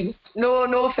mind you.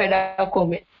 No further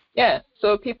comment. Yeah,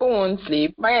 so people won't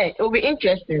sleep. But yeah, it will be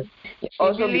interesting.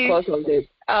 Also because of the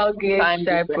time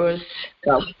Cyprus.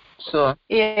 So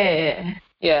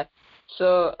yeah.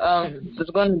 So there's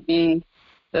going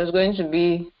to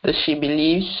be the She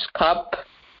Believes Cup,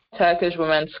 Turkish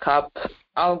Women's Cup,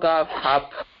 Algarve Cup,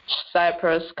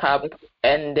 Cyprus Cup,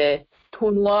 and the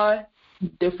Tournoi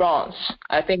de France.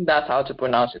 I think that's how to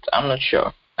pronounce it. I'm not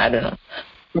sure. I don't know.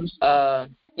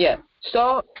 Yeah.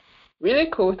 So really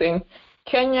cool thing.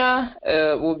 Kenya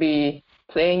will be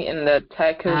playing in the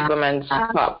Turkish Women's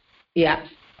Cup. Yeah.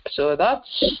 So that's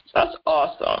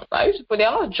awesome. But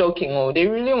they're not joking. They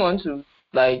really want to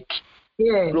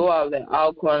blow out the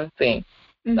Alcorn thing.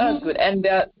 Mm-hmm. That's good. And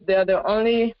they're the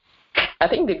only. I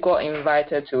think they got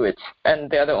invited to it, and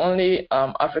they're the only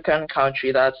African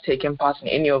country that's taken part in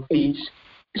any of these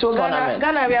tournaments.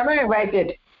 Ghana, we are not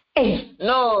invited. Hey.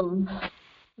 No,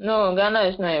 Ghana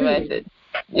is not invited.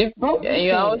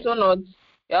 You're also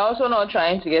not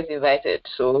trying to get invited.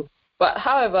 So, but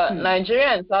however, Nigeria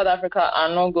and South Africa are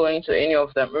not going to any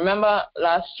of them. Remember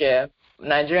last year,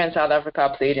 Nigeria and South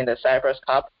Africa played in the Cyprus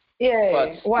Cup.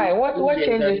 Yeah. Why? What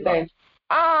changes then?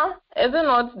 Is it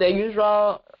not the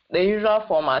usual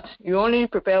format? You only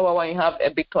prepare well when you have a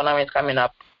big tournament coming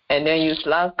up, and then you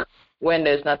slack when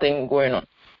there's nothing going on.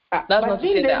 That's not to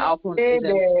say the Alcorn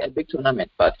isn't a big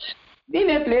tournament, but didn't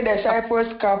they play the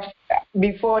Cyprus Cup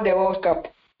before the World Cup?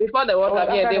 Before the World Cup,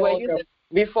 yeah, they were using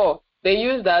before. They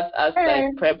used that as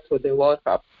prep for the World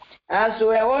Cup.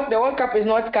 So the World Cup is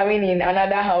not coming in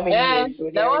another how many years?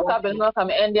 So the World Cup is not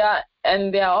coming,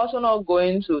 and they are also not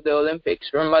going to the Olympics.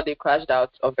 Remember, they crashed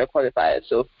out of the qualifiers.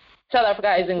 So South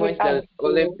Africa isn't going to the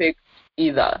Olympics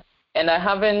either. And I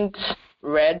haven't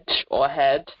read or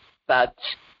heard that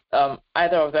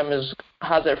either of them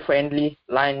has a friendly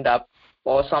lined up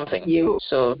or something.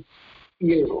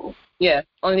 Yeah,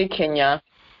 only Kenya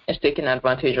is taking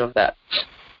advantage of that.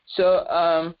 So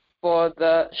for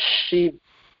the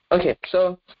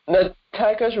so the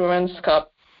Turkish Women's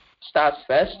Cup starts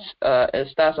first. It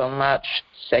starts on March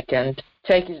 2nd.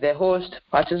 Turkey is the host.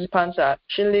 Participants are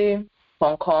Chile,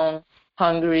 Hong Kong,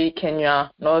 Hungary,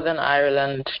 Kenya, Northern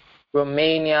Ireland,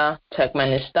 Romania,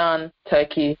 Turkmenistan,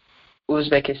 Turkey,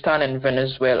 Uzbekistan, and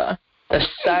Venezuela.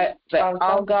 The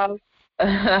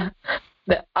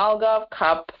Algarve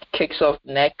Cup kicks off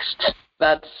next.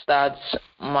 That starts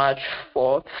March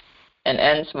 4th and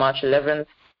ends March 11th.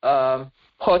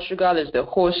 Portugal is the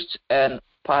host, and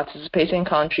participating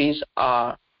countries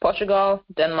are Portugal,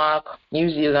 Denmark,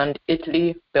 New Zealand,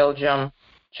 Italy, Belgium,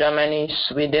 Germany,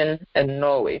 Sweden, and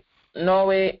Norway.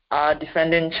 Norway are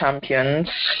defending champions,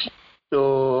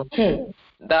 so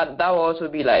that will also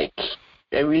be like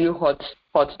a really hot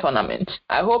tournament.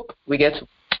 I hope we get to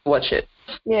watch it,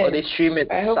 or they stream it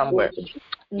somewhere.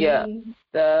 Yeah,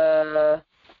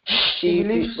 She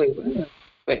Believes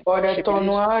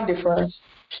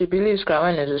She Believes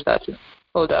when is it starting?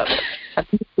 Hold up. I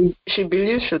think She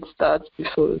Believes should start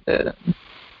before the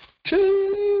She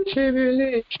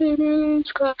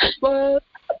believes what?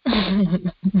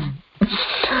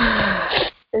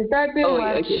 Is that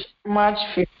March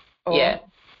 5th? Oh.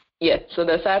 Yeah. So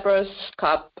the Cyprus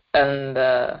Cup and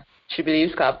the She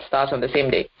Believes Cup starts on the same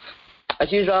day.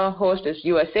 As usual, host is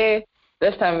USA.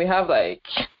 This time we have one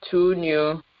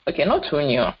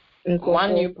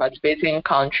new participating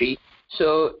country.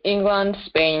 So England,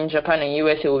 Spain, Japan, and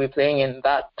USA will be playing in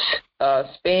that.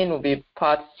 Spain will be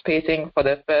participating for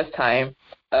the first time.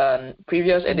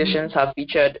 Previous editions have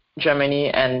featured Germany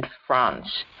and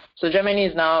France. So Germany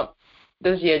is now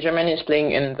this year Germany is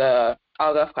playing in the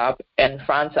Algarve Cup, and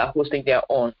France are hosting their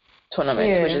own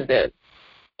tournament, which is the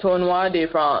Tournoi de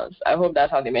France. I hope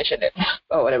that's how they mention it,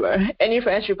 or whatever. Any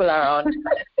French people around,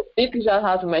 they teach us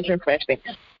how to mention French things.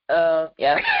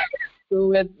 Yeah. So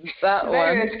with that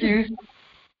one, excuse.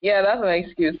 Yeah, that's my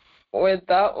excuse. With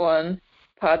that one,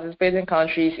 participating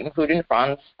countries, including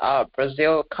France, are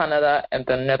Brazil, Canada, and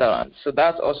the Netherlands. So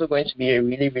that's also going to be a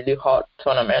really, really hot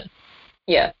tournament.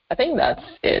 Yeah, I think that's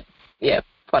it. Yeah,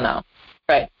 for now.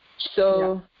 Right.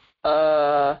 So,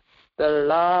 the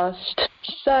last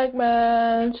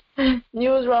segment,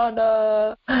 news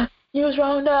roundup. News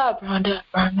roundup.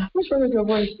 What's wrong with your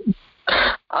voice?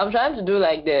 I'm trying to do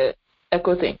like the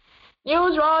echo thing.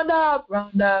 News roundup.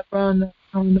 Don't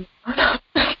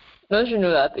you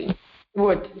know that thing?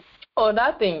 What? Oh,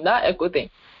 that thing, that echo thing.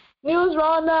 News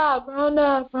roundup. I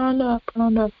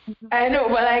know,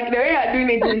 but like the way you're doing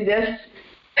it is just.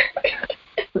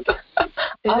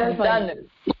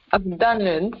 I've done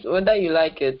it, whether you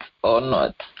like it or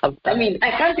not. I mean,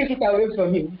 I can't take it away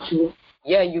from you too.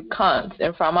 Yeah, you can't.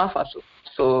 And from Afaso,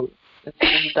 so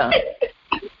it's done.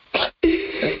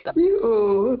 It's done.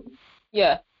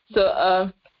 Yeah.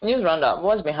 So, news roundup.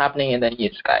 What's been happening in the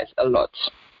news, guys? A lot.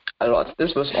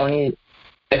 This was only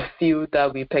a few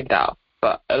that we picked out,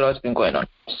 but a lot's been going on.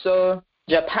 So,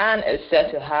 Japan is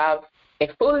set to have a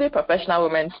fully professional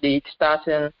women's league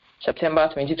starting September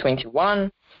 2021,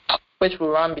 which will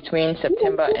run between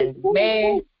September and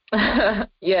May.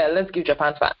 Yeah, let's give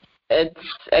Japan fans. It's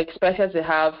expected to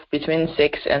have between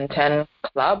 6 and 10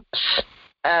 clubs,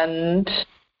 and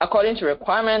according to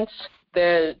requirements,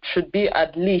 there should be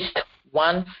at least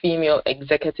one female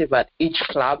executive at each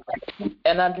club,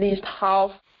 and at least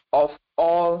half of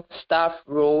all staff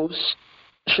roles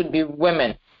should be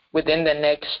women within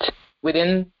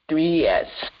 3 years.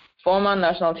 Former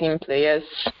national team players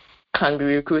can be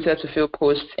recruited to fill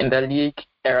posts in the league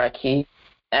hierarchy,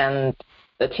 and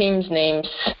the team's names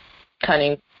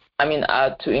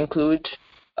are to include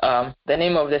the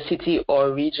name of the city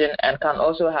or region, and can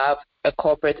also have a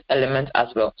corporate element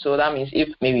as well. So that means if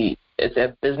maybe it's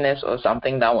a business or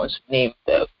something that wants to name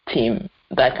the team,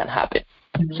 that can happen.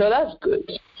 Mm-hmm. So that's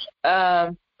good.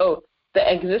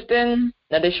 The existing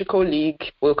Nadeshiko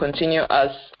League will continue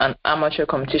as an amateur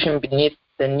competition beneath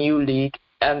the new league,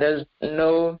 and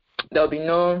there'll be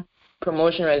no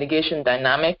promotion relegation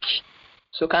dynamic.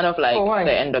 So kind of like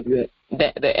the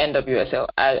NWSL.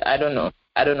 I don't know.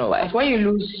 I don't know why. When you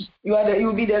lose,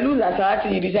 you'll be the loser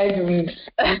until you decide to lose.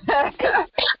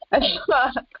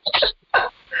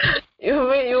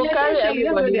 you carry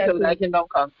everybody to the kingdom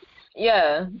come.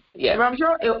 Yeah. But I'm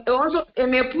sure it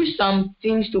may push some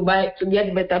things to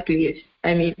get better players.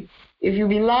 I mean, if you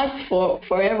be last for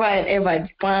forever and ever,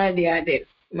 Japan, they are there.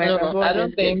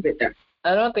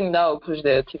 I don't think that will push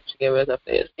the team to get better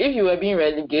players. If you were being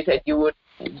relegated, you would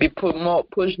be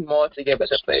pushed more to get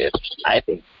better players, I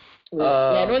think.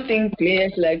 I don't think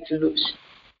players like to lose.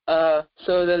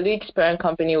 So the league's parent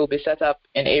company will be set up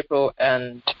in April,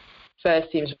 and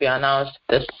first teams will be announced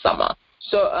this summer.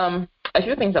 So a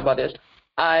few things about this.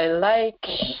 I like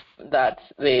that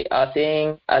they are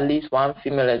saying at least one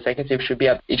female executive should be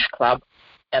at each club,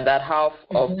 and that half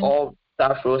of all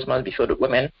staff roles must be filled with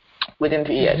women within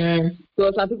 3 years. Mm-hmm.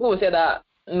 So some people will say that,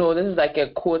 no, this is like a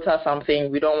quota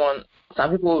something. We don't want,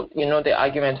 some people, the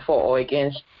argument for or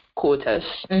against quotas.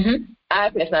 Mm-hmm. I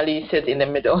personally sit in the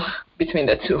middle between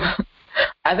the two.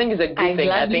 I think it's a good thing.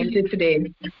 I think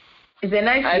today. It's a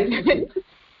nice thing.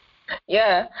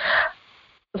 Yeah.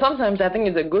 Sometimes I think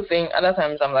it's a good thing. Other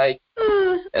times I'm like,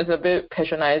 it's a bit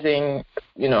patronizing,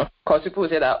 because people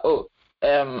say that,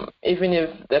 even if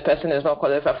the person is not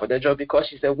qualified for the job because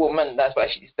she's a woman, that's why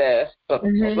she's there, blah,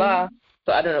 blah, blah.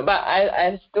 So I don't know. But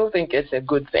I still think it's a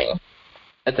good thing.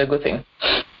 It's a good thing.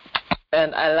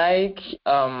 And I like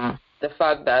the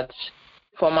fact that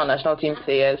former national team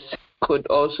players could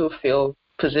also fill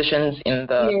positions in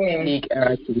the league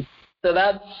hierarchy. So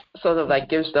that sort of like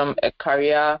gives them a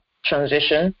career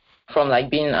transition from like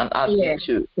being an athlete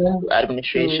to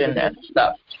administration and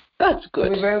stuff. That's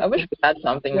good. I wish we had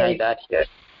something like that here.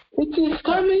 It is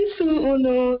coming soon,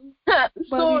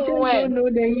 soon when? Don't know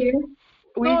the year.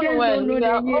 We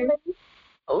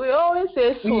always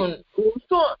say soon.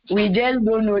 We just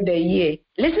don't know the year.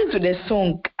 Listen to the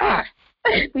song.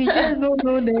 We just don't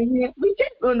know the year.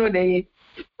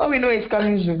 All we know is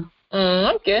coming soon.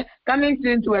 Okay. Coming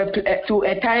soon to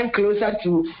a time closer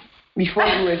to before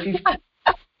you were 50.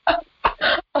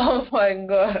 Oh my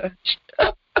gosh.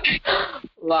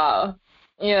 Wow.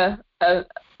 Yeah.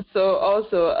 So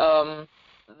also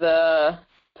the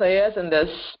players in the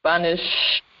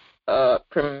Spanish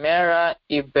Primera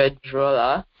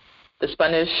Iberdrola the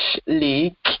Spanish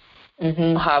league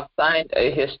have signed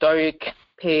a historic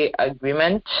pay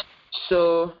agreement.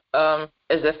 So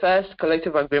it's the first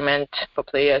collective agreement for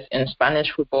players in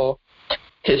Spanish football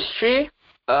history,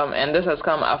 and this has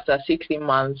come after 16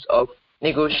 months of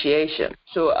negotiation.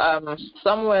 So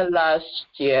somewhere last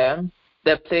year,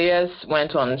 the players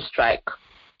went on strike.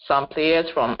 Some players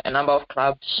from a number of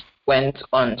clubs went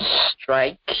on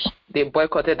strike. They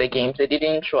boycotted the games. They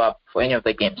didn't show up for any of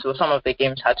the games. So some of the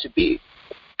games had to be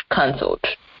cancelled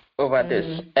over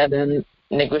this. And then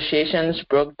negotiations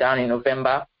broke down in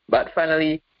November. But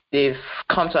finally, they've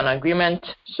come to an agreement.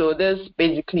 So this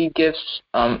basically gives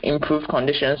improved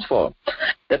conditions for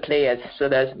the players. So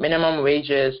there's minimum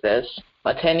wages, there's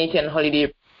maternity and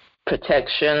holiday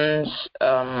protections,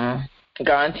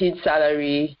 guaranteed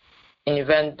salary in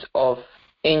event of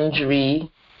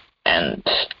injury, and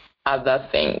other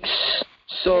things.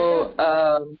 So,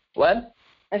 what?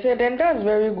 I said, then that's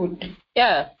very good.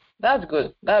 Yeah, that's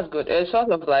good. That's good. It's sort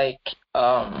of like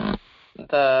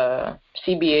the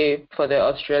CBA for the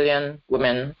Australian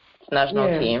women's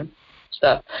national team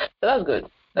stuff. So that's good.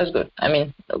 That's good. I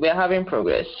mean, we're having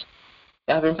progress.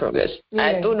 We're having progress. Yeah.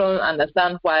 I don't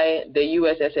understand why the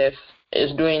USSF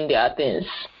is doing their things.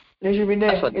 They should be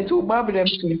there. It will bother them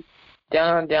too.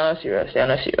 They're not serious. They're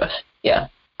not serious. Yeah.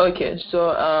 Okay.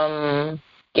 So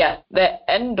the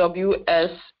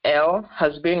NWSL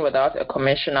has been without a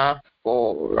commissioner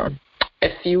for a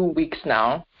few weeks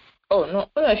now. Oh no,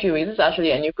 not a few weeks. This is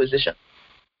actually a new position.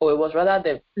 Oh, it was rather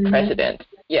the president.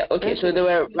 Yeah. Okay. So they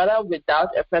were rather without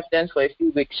a president for a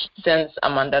few weeks since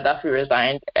Amanda Duffy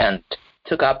resigned and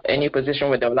took up a new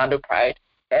position with the Orlando Pride,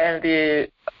 and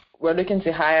they were looking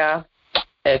to hire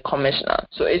a commissioner.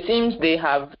 So it seems they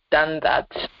have done that.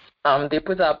 They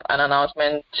put up an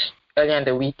announcement earlier in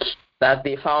the week that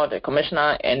they found a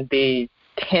commissioner, and they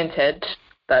hinted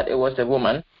that it was a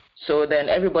woman. So then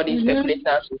everybody's speculating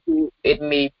as to who it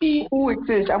may be. Who it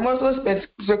is? I'm also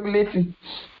speculating.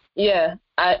 Yeah,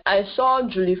 I saw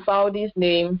Julie Foudy's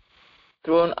name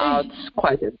thrown out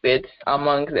quite a bit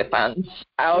among the fans.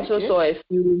 I also saw a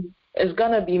few. It's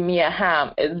gonna be Mia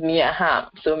Hamm. It's Mia Hamm.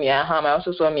 So Mia Hamm. I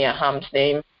also saw Mia Hamm's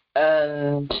name,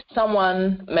 and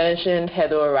someone mentioned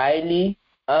Heather O'Reilly.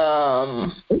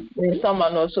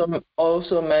 Someone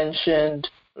also mentioned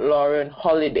Lauren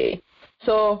Holiday.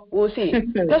 So we'll see.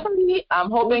 Personally,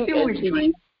 I'm hoping it's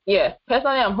Julie. Yeah,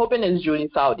 personally, I'm hoping it's Julie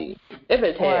Foudy. If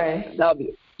it's her,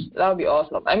 that'll be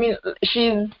awesome. I mean,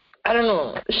 I don't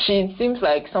know. She seems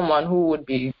like someone who would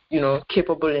be,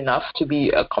 capable enough to be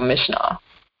a commissioner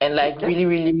and really,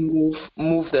 really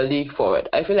move the league forward.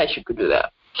 I feel like she could do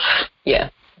that. Yeah.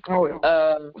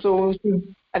 Oh, so we'll see.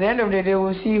 At the end of the day,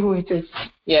 we'll see who it is.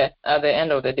 Yeah, at the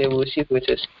end of the day, we'll see who it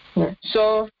is. Yeah.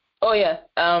 So, the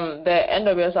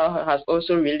NWSL has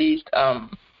also released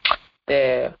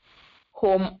the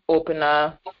home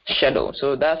opener schedule.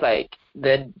 So that's like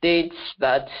the dates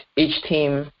that each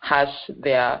team has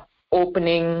their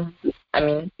opening.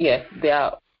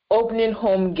 Their opening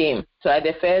home game. So at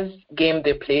the first game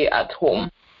they play at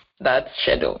home, that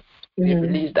schedule. They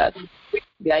released that.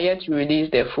 They are yet to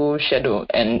release their full schedule,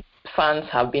 and fans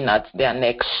have been at their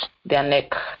neck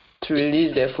to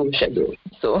release their full schedule.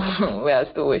 So we are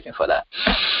still waiting for that.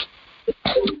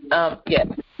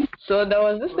 So there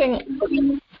was this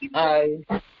thing I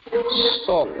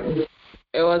saw.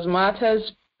 It was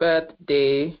Martha's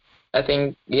birthday, I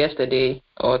think yesterday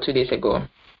or 2 days ago.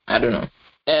 I don't know.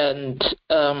 And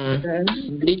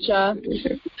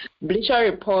Bleacher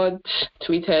Report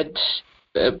tweeted,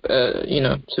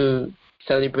 to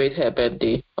celebrate her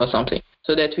birthday or something.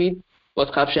 So the tweet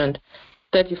was captioned,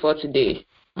 34 today.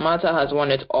 Martha has won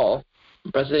it all.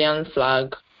 Brazilian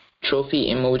flag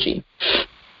trophy emoji.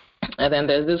 And then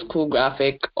there's this cool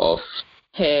graphic of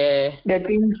her. And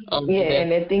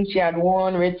the thing she had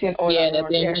won written on. Yeah, the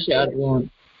thing she had won.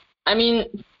 I mean,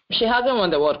 she hasn't won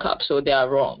the World Cup, so they are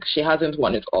wrong. She hasn't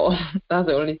won it all. That's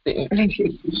the only thing.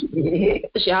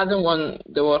 She hasn't won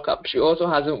the World Cup. She also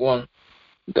hasn't won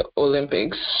the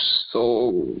Olympics,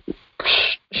 so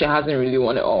she hasn't really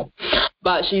won it all.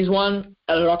 But she's won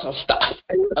a lot of stuff.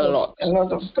 A lot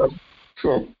of stuff.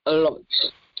 Sure. A lot.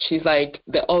 She's like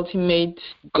the ultimate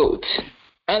GOAT.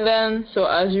 And then, so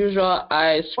as usual,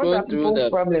 I scroll through the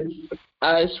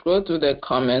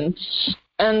comments,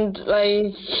 and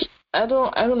I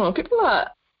don't know. I feel like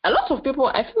a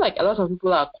lot of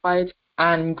people are quite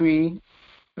angry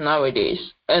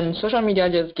nowadays, and social media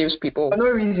just gives people for no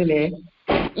reason.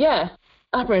 Yeah,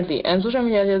 apparently, and social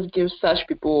media just gives such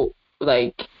people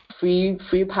free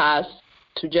pass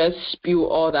to just spew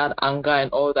all that anger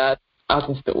and all that out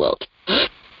into the world.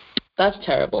 That's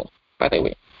terrible, by the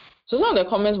way. So some of the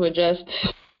comments were just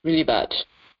really bad.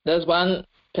 There's one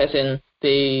person,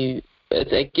 it's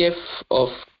a gif of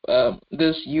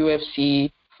this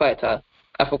UFC fighter.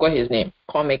 I forgot his name.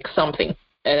 Comic something.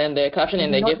 And then the caption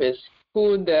in the gif is,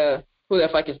 who the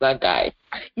fuck is that guy?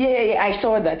 Yeah, I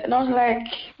saw that, and I was like,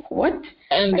 what?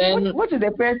 And then what is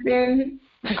the person?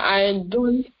 I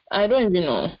don't even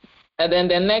know. And then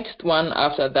the next one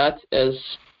after that is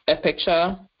a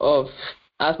picture of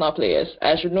Arsenal players.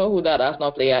 I should know who that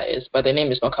Arsenal player is, but the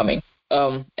name is not coming.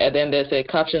 And then there's a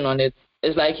caption on it.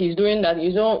 It's like he's doing that.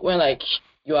 You know when like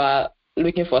you are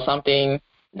looking for something,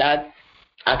 that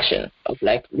action of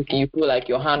like you put like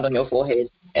your hand on your forehead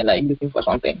and like looking for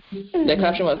something. The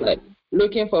caption was like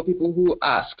looking for people who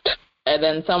asked, and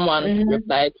then someone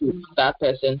replied to that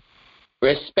person,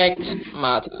 respect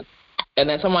matters, and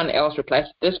then someone else replies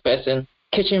to this person,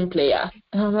 kitchen player.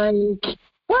 And I'm like,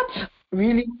 what?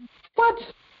 Really? What?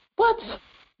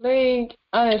 Like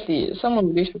honestly, some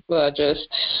of these people are just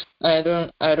I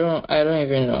don't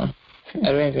even know.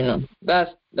 I don't even know.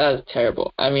 That's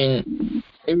terrible. I mean,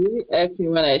 it really irks me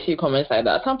when I see comments like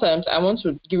that. Sometimes I want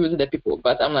to give it to the people,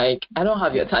 but I'm like, I don't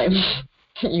have your time.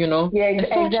 You know? Yeah,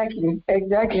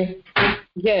 exactly.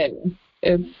 Yeah,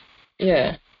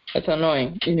 it's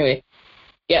annoying. Anyway,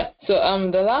 yeah. So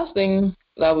the last thing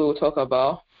that we will talk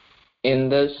about in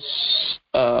this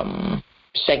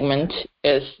segment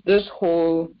is this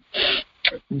whole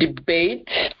debate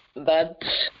that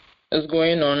is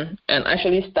going on and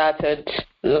actually started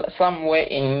somewhere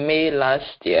in May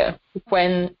last year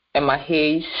when Emma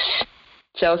Hayes,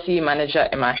 Chelsea manager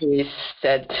Emma Hayes,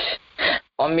 said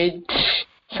or made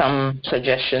some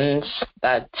suggestions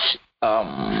that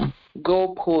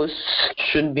goalposts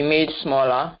should be made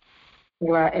smaller.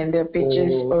 Yeah, and the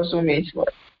pitches also made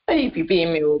smaller.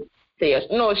 Players.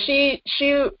 No, she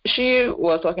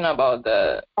was talking about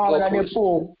the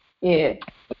pool. Yeah.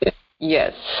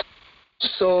 Yes.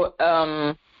 So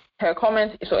her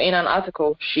comment. So in an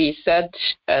article, she said,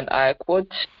 and I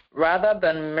quote: "Rather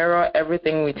than mirror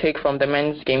everything we take from the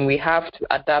men's game, we have to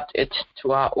adapt it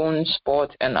to our own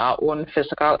sport and our own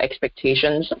physical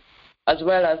expectations, as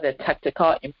well as the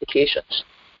tactical implications.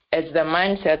 It's the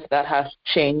mindset that has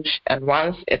changed, and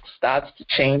once it starts to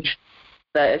change,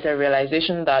 there is a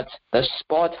realization that the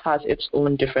sport has its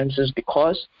own differences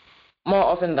because, more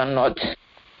often than not,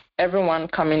 everyone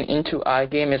coming into our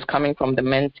game is coming from the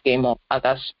men's game or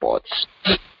other sports."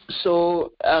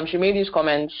 So she made these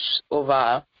comments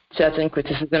over certain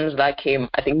criticisms that came,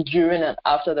 I think, during and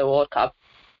after the World Cup,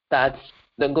 that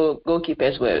the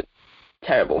goalkeepers were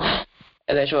terrible.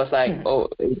 And then she was like, oh,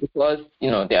 because,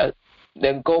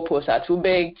 the goalposts are too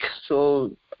big,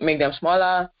 so make them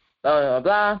smaller, blah, blah,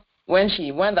 blah.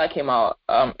 When that came out,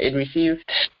 it received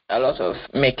a lot of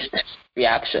mixed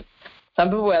reaction. Some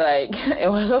people were like, it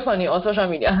was so funny on social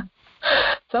media.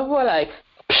 Some people were like,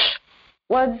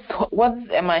 what's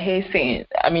Emma Hayes saying?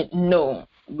 I mean, no,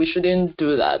 we shouldn't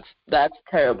do that. That's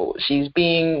terrible. She's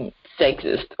being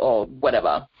sexist or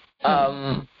whatever.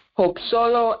 Hope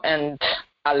Solo and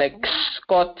Alex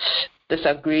Scott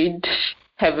disagreed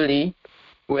heavily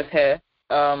with her.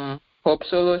 Hope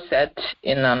Solo said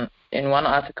in one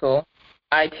article,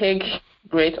 "I take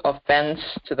great offense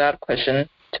to that question,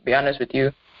 to be honest with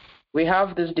you. We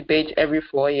have this debate every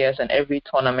 4 years and every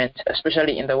tournament,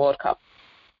 especially in the World Cup.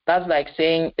 That's like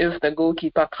saying if the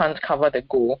goalkeeper can't cover the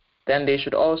goal, then they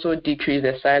should also decrease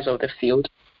the size of the field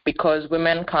because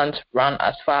women can't run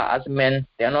as far as men.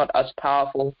 They're not as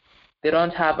powerful. They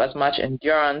don't have as much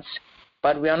endurance.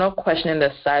 But we are not questioning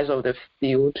the size of the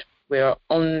field. We are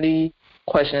only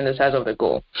questioning the size of the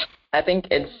goal." I think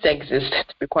it's sexist,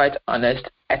 to be quite honest.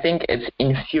 I think it's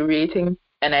infuriating,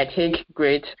 and I take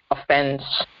great offense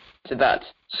to that.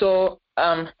 So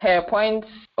her point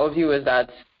of view is that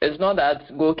it's not that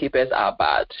goalkeepers are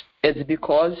bad. It's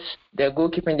because the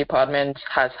goalkeeping department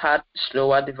has had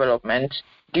slower development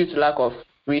due to lack of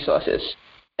resources,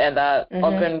 and that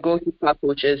often goalkeeper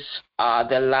coaches are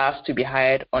the last to be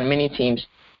hired on many teams.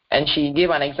 And she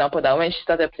gave an example that when she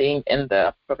started playing in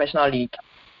the professional league,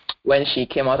 when she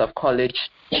came out of college,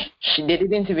 they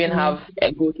didn't even have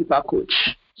a goalkeeper coach.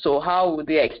 So how would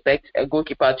they expect a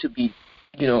goalkeeper to be,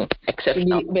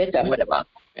 exceptional, better, whatever?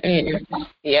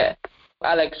 Yeah.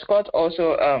 Alex Scott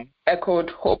also echoed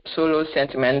Hope Solo's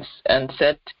sentiments and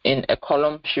said in a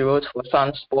column she wrote for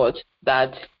Sun Sport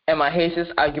that Emma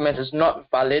Hayes' argument is not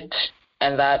valid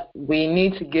and that we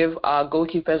need to give our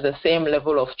goalkeepers the same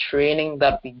level of training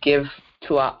that we give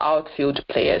to our outfield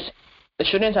players. It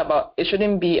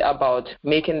shouldn't be about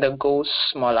making the goals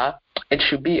smaller. It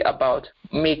should be about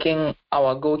making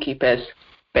our goalkeepers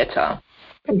better.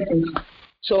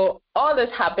 So all this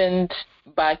happened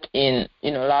back in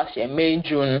last year, May,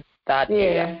 June, that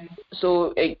area.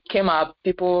 So it came up,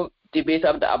 people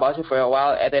debated about it for a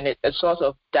while, and then it sort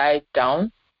of died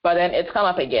down. But then it's come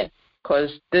up again,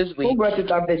 because this week... Who brought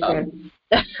it up this time?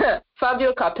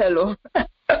 Fabio Capello.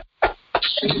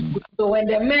 So when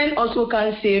the men also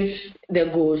can't save the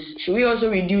goals, should we also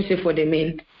reduce it for the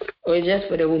men, or just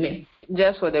for the women?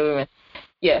 Just for the women.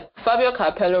 Yeah, Fabio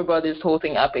Capello brought this whole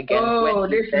thing up again. Oh,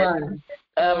 this man.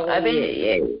 I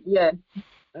think,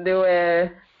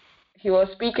 he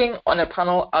was speaking on a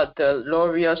panel at the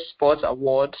Laureus Sports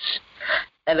Awards,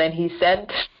 and then he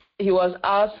said, he was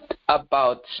asked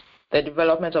about the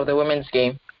development of the women's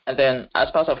game, and then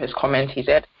as part of his comment, he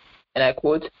said, and I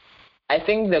quote, "I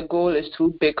think the goal is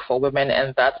too big for women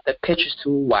and that the pitch is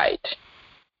too wide.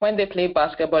 When they play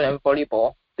basketball and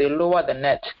volleyball, they lower the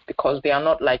net because they are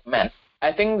not like men.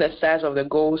 I think the size of the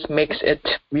goals makes it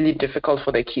really difficult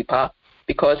for the keeper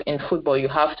because in football you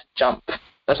have to jump."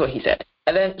 That's what he said.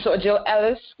 And then, so Jill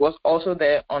Ellis was also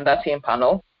there on that same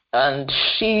panel, and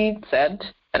she said,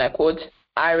 and I quote,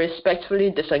 "I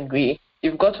respectfully disagree.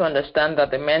 You've got to understand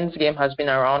that the men's game has been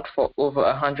around for over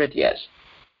 100 years.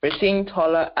 We're seeing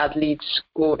taller athletes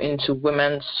go into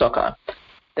women's soccer.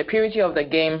 The purity of the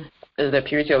game is the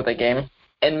purity of the game,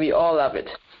 and we all love it.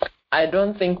 I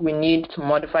don't think we need to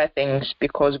modify things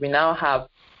because we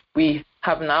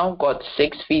have now got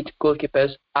 6 feet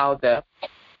goalkeepers out there,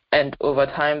 and over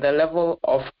time the level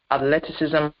of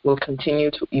athleticism will continue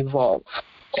to evolve."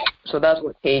 So that's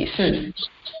what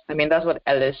that's what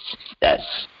Ellis says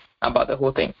about the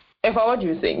whole thing. What do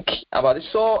you think about it?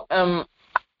 So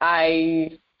I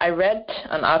read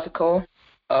an article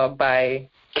by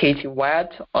Katie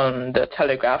Wyatt on the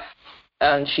Telegraph,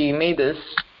 and she made this.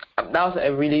 That was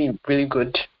a really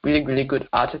good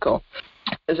article.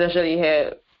 Essentially,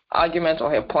 her argument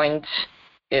or her point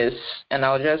is, and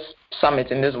I'll just sum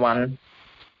it in this one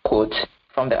quote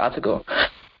from the article: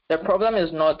 "The problem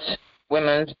is not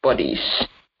women's bodies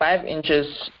 5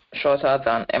 inches shorter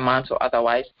than a man's or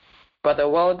otherwise, but the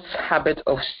world's habit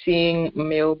of seeing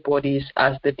male bodies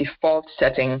as the default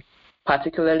setting,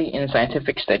 particularly in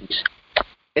scientific studies.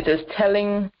 It is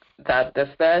telling that the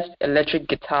first electric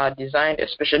guitar designed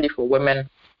especially for women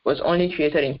was only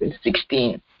created in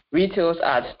 2016, retails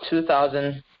at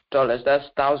 $2,000, that's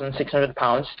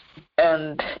 £1,600,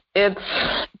 and it's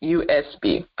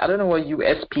USP. I don't know what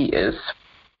USP is.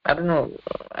 I don't know.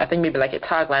 I think maybe like a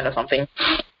tagline or something.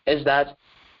 Is that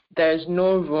there's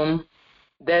room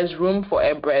for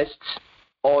a breast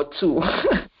or 2.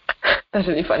 That's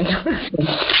really funny.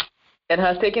 It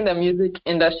has taken the music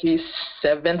industry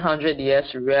 700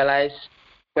 years to realize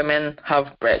women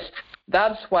have breasts.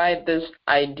 That's why this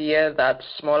idea that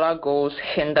smaller goals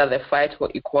hinder the fight for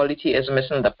equality is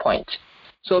missing the point."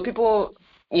 So people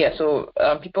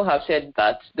have said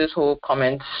that this whole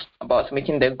comment about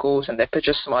making the goals and the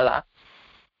pitches smaller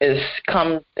is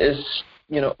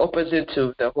opposite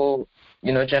to the whole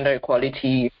gender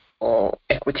equality or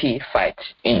equity fight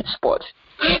in sport.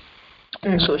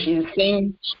 So she's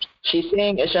saying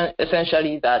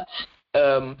essentially that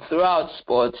throughout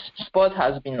sport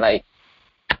has been like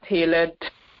tailored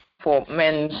for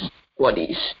men's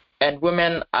bodies, and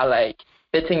women are like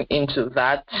fitting into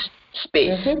that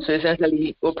space. So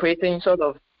essentially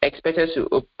expected to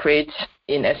operate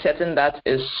in a setting that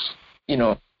is,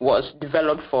 was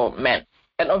developed for men.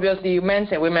 And obviously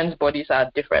men's and women's bodies are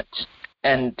different.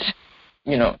 And,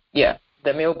 the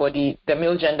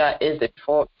male gender is the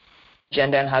default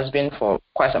gender and has been for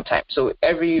quite some time. So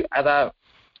every other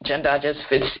gender just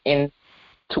fits in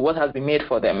to what has been made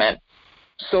for the men.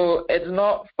 So it's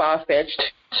not far-fetched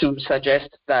to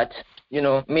suggest that,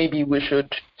 maybe we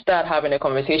should start having a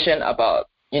conversation about,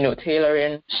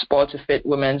 tailoring sport to fit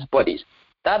women's bodies.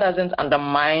 That doesn't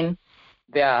undermine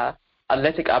their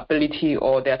athletic ability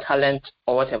or their talent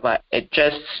or whatever. It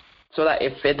just so that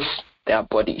it fits their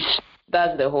bodies.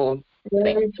 That's the whole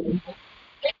thing.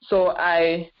 So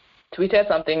I tweeted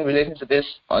something relating to this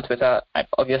on Twitter,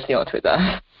 obviously on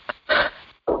Twitter.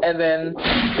 And then,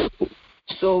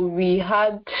 so we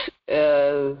had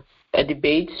a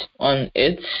debate on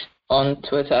it on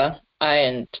Twitter.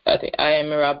 I think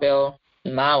Mirabelle,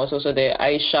 Na was also there,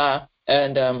 Aisha,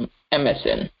 and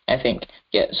Emerson, I think.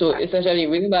 Yeah, so essentially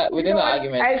within the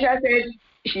argument. Aisha said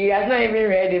she has not even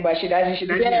read it, but she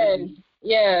doesn't.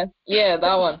 Yeah,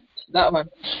 that one.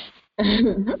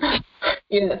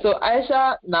 Yeah, so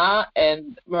Aisha, Na,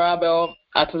 and Mirabelle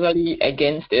are totally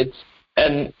against it,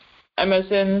 and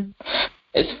Emerson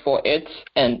is for it,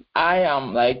 and I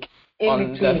am like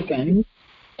on the fence,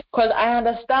 because I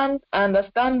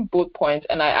understand both points,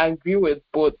 and I agree with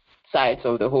both sides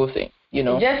of the whole thing. We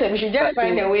should just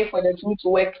find a way for the two to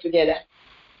work together.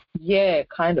 Yeah,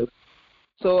 kind of.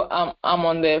 So I'm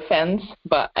on the fence,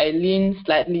 but I lean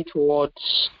slightly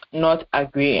towards not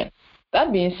agreeing.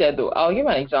 That being said, though, I'll give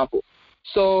an example.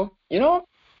 So,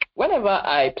 whenever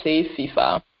I play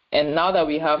FIFA, and now that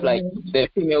we have like the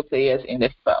female players in the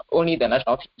FIFA, only the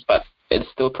national teams, but it's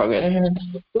still progress.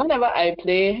 Whenever I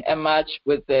play a match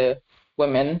with the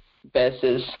women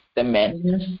versus the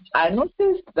men, I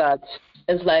noticed that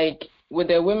it's like with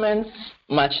the women's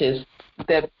matches,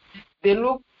 they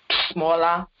look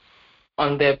smaller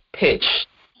on the pitch,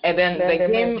 and then the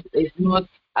game is not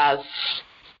as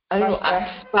as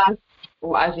fast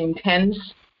or as intense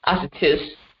as it is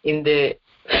in a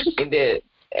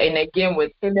game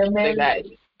with the guys.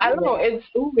 I don't know, it's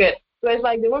so weird. So it's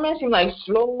like the women seem like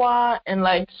slower and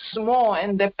like small,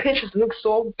 and the pitches look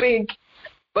so big.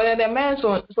 But then the men,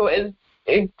 so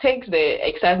it takes the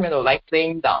excitement of like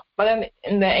playing down. But then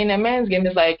in a men's game,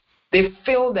 it's like they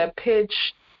fill the pitch.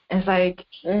 It's like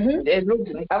it looks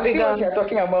bigger. I think what you're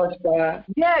talking about.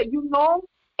 Yeah,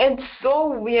 it's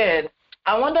so weird.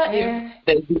 I wonder if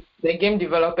the game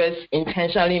developers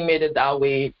intentionally made it that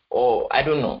way, or I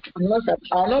don't know.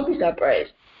 I'll not be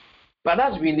surprised. But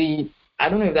that's really, I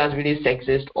don't know if that's really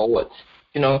sexist or what,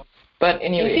 But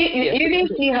anyway. You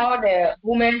didn't see how the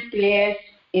women's players,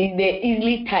 they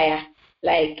easily tire.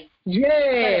 Like,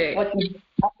 after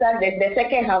the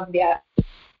second half, they are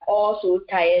all so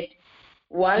tired.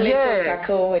 One little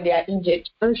tackle, they are injured.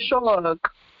 I'm shocked.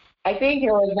 I think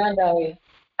it was done that way.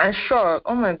 I'm shocked.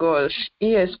 Oh my gosh.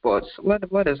 EA Sports,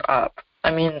 what is up?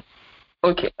 I mean,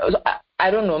 okay. I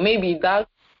don't know. Maybe that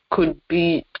could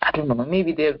be, I don't know.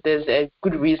 Maybe there's a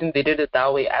good reason they did it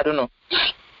that way. I don't know.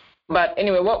 But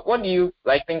anyway, what do you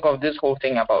think of this whole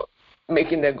thing about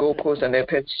making the goalpost and the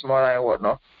pitch smaller and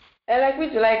whatnot? I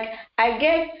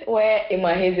get where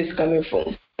Emma Hayes is coming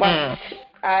from, but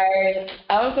I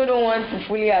also don't want to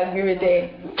fully agree with her.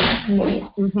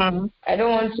 I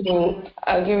don't want to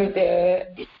agree with her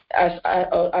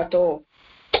at all,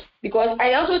 because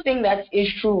I also think that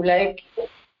it's true. Like,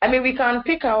 I mean, we can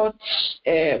pick out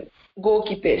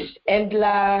goalkeepers,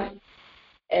 Endler,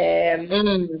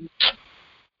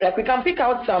 like we can pick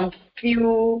out some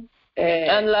few.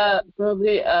 Endler,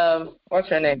 probably, what's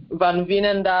her name? Van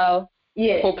Veenendaal.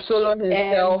 Yes. Hope Solo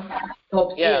himself.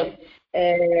 Yes.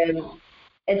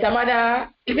 And some other,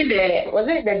 even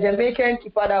the Jamaican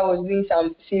keeper that was doing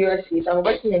some serious things. I'm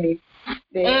forgetting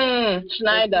the name.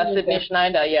 Schneider, Sydney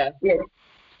Schneider, yeah. Yes.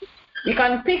 You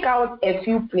can pick out a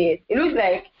few players. It looks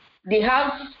like they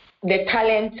have the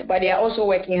talent, but they are also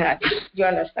working hard. Do you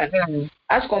understand?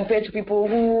 As compared to people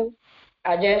who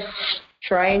are just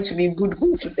trying to be good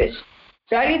goalkeepers.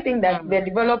 So I really think that the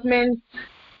development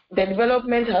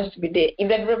has to be there.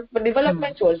 If the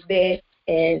development was there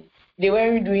and they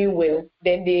weren't doing well,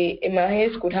 then Emma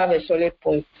Hayes could have a solid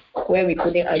point where we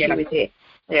couldn't argue with her.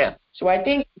 Yeah. So I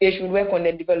think they should work on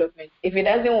the development. If it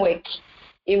doesn't work,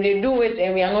 if they do it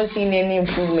and we are not seeing any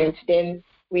improvement, then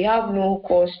we have no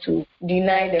cause to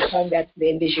deny the fact that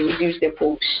then they should reduce the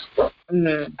post.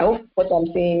 I hope what I'm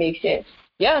saying makes sense.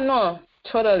 Yeah, no,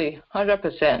 totally,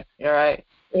 100%. You're right.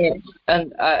 Yeah.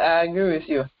 And I agree with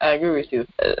you.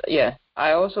 Yeah.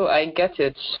 I get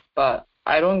it, but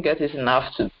I don't get it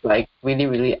enough to really,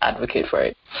 really advocate for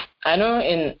it. I know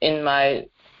in my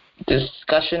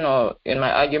discussion or in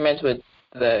my arguments with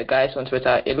the guys on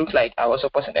Twitter, it looked like I was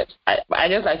opposing it. I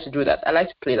just like to do that. I like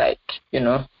to play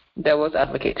devil's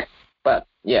advocate. But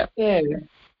yeah.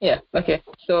 Yeah. Okay.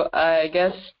 So I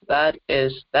guess that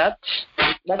is that.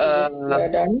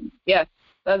 Done. Yeah,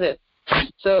 that's it.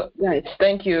 So guys,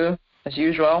 thank you as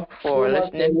usual for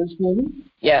listening.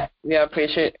 Yeah, we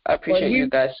appreciate you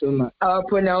guys so much. Our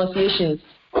pronunciations.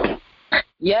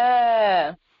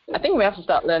 Yeah, I think we have to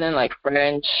start learning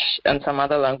French and some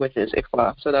other languages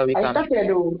so that we can. I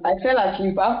fell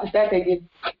asleep. I have to start again.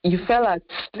 You fell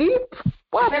asleep?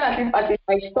 What? I fell asleep.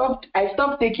 I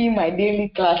stopped taking my daily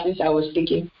classes I was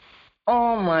taking.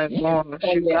 Oh my gosh,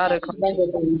 you gotta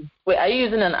continue. Wait, are you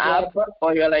using an app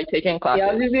or you're taking classes? Yeah,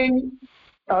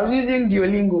 I was using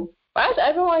Duolingo. Why is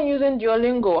everyone using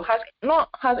Duolingo?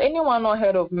 Has anyone not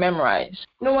heard of Memrise?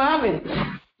 No, I haven't.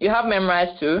 You have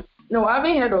Memrise too? No, I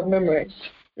haven't heard of Memrise.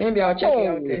 Maybe I'll check it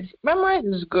out. Memrise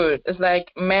is good. It's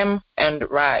like Mem and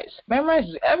Rise. Memrise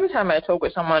is, every time I talk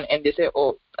with someone and they say,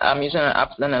 "Oh, I'm using an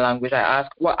app to learn a language," I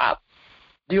ask, "What app?"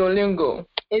 Duolingo.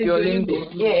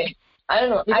 Duolingo. Yeah. I don't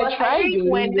know. Because I tried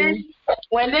Duolingo.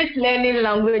 When this learning new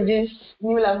languages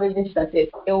started,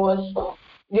 it was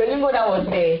Duolingo that was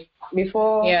there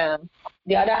before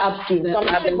the other apps came. So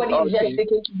everybody is just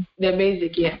taking the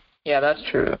basic, Yeah, that's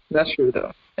true. That's true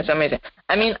though. It's amazing.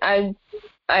 I mean, I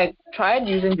tried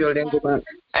using Duolingo, but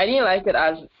I didn't like it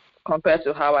as compared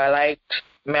to how I liked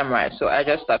memorized, so I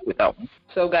just stuck with that one.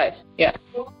 So guys, yeah,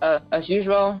 as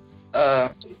usual,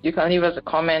 you can leave us a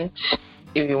comment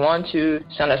if you want to,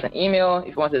 send us an email if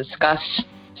you want to discuss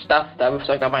stuff that we've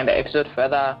talked about in the episode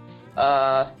further.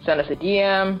 Send us a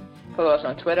DM, follow us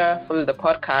on Twitter, follow the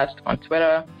podcast on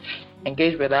Twitter,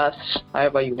 engage with us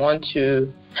however you want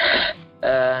to.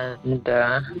 And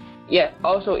yeah,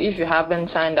 also if you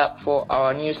haven't signed up for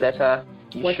our newsletter,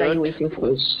 what are you waiting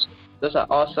for? Those are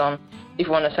awesome. If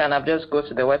you want to sign up, just go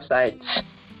to the website.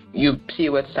 You see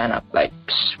where to sign up. Like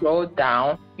scroll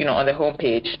down, on the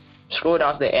homepage. Scroll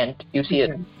down to the end. You see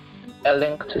a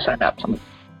link to sign up.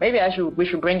 Maybe we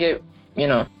should bring it,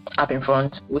 up in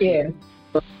front. Yeah.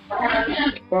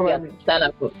 Probably. Sign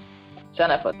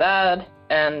up for that,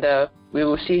 and we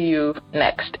will see you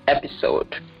next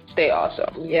episode. Stay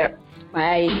awesome. Yeah.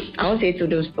 Bye. I won't say to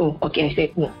those. Oh, okay. I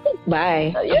said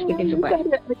bye. Yeah. I'm speaking to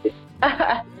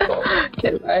bye.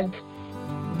 Okay, bye.